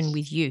connection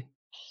with you.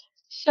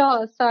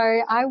 Sure.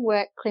 So I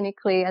work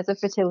clinically as a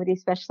fertility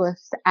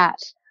specialist at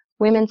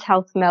Women's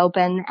Health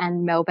Melbourne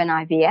and Melbourne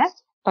IVF,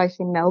 both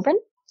in Melbourne.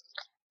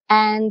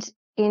 And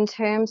in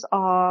terms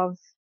of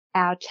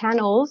our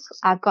channels,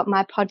 I've got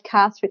my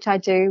podcast, which I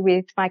do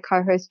with my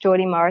co-host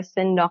Geordie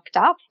Morrison, Knocked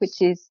Up,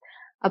 which is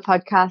a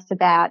podcast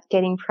about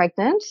getting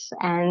pregnant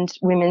and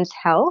women's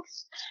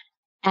health.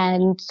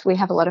 And we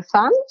have a lot of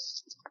fun.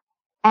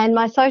 And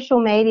my social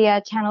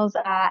media channels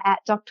are at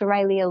Dr.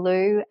 Raelia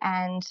Lou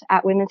and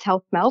at Women's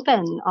Health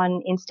Melbourne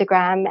on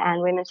Instagram,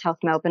 and Women's Health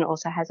Melbourne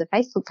also has a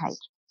Facebook page.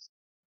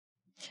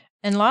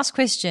 And last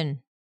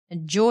question,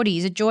 Geordie,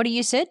 is it Geordie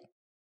you said?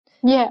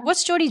 Yeah.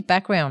 What's Geordie's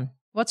background?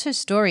 What's her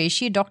story? Is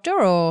she a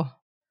doctor or?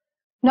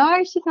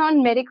 No, she's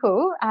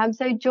non-medical.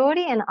 So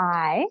Geordie and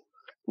I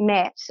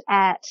met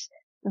at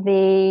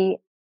the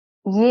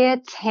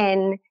Year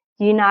 10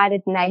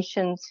 United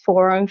Nations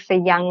Forum for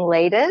Young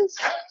Leaders.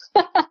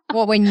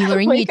 What, when you were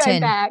in Year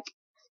 10? Back.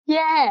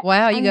 Yeah.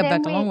 Wow, you go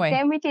back a long way.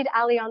 Then we did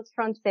Alliance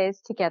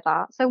Française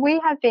together. So we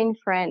have been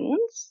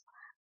friends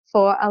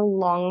for a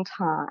long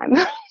time.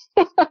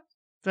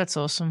 That's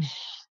awesome.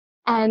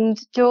 And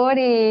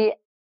Geordie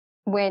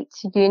went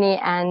to uni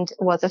and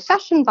was a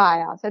fashion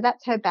buyer. So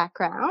that's her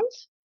background.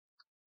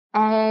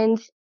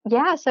 And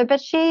yeah,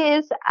 but she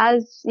is,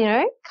 as,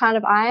 kind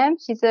of I am.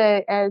 She's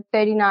a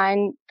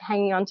 39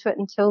 hanging on to it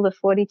until the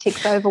 40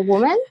 ticks over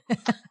woman.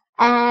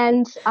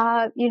 And,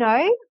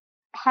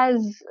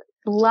 has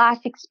life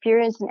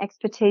experience and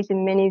expertise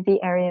in many of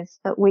the areas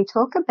that we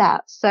talk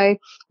about. So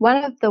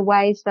one of the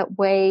ways that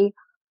we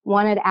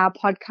wanted our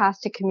podcast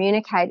to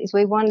communicate is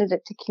we wanted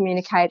it to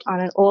communicate on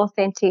an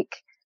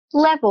authentic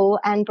level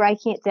and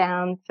breaking it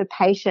down for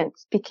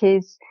patients,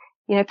 because,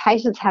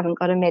 patients haven't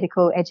got a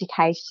medical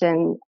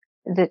education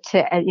that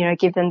to,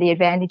 give them the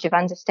advantage of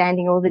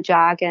understanding all the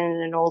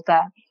jargon and all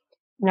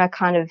the,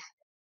 kind of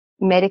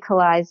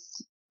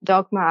medicalized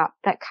dogma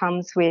that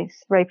comes with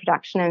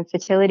reproduction and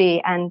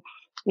fertility. And,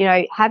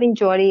 having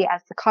Geordie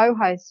as the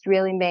co-host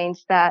really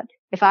means that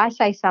if I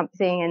say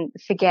something and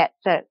forget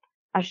that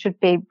I should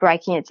be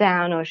breaking it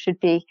down or should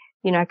be,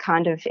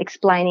 kind of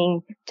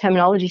explaining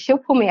terminology, she'll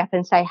pull me up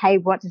and say, hey,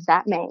 what does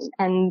that mean?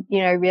 And,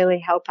 really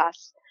help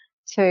us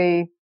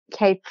to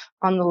keep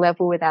on the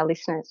level with our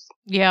listeners.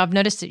 Yeah, I've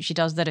noticed that she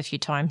does that a few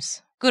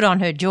times. Good on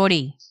her,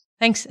 Geordie.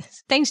 Thanks,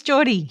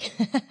 Geordie.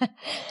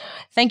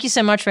 Thank you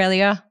so much,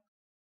 Raelia.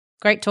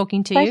 Great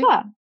talking to you.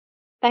 Pleasure.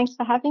 Thanks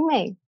for having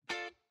me.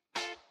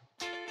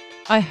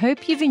 I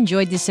hope you've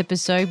enjoyed this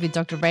episode with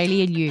Dr.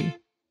 Raelia Liu.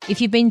 If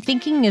you've been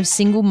thinking of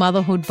single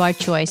motherhood by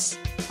choice,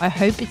 I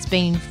hope it's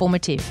been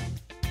informative.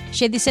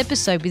 Share this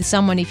episode with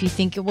someone if you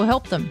think it will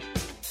help them.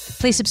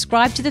 Please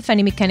subscribe to the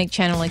Fanny Mechanic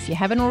channel. If you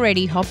haven't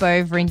already, hop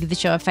over and give the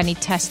show a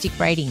fantastic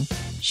rating.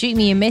 Shoot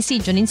me a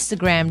message on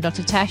Instagram,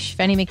 Dr. Tash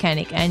Fanny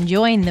Mechanic, and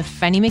join the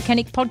Fanny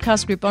Mechanic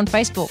podcast group on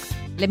Facebook.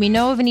 Let me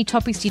know of any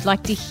topics you'd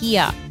like to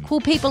hear,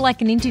 cool people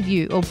like an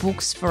interview, or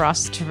books for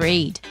us to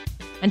read.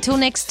 Until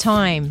next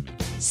time,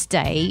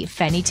 stay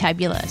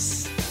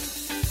fanny-tabulous.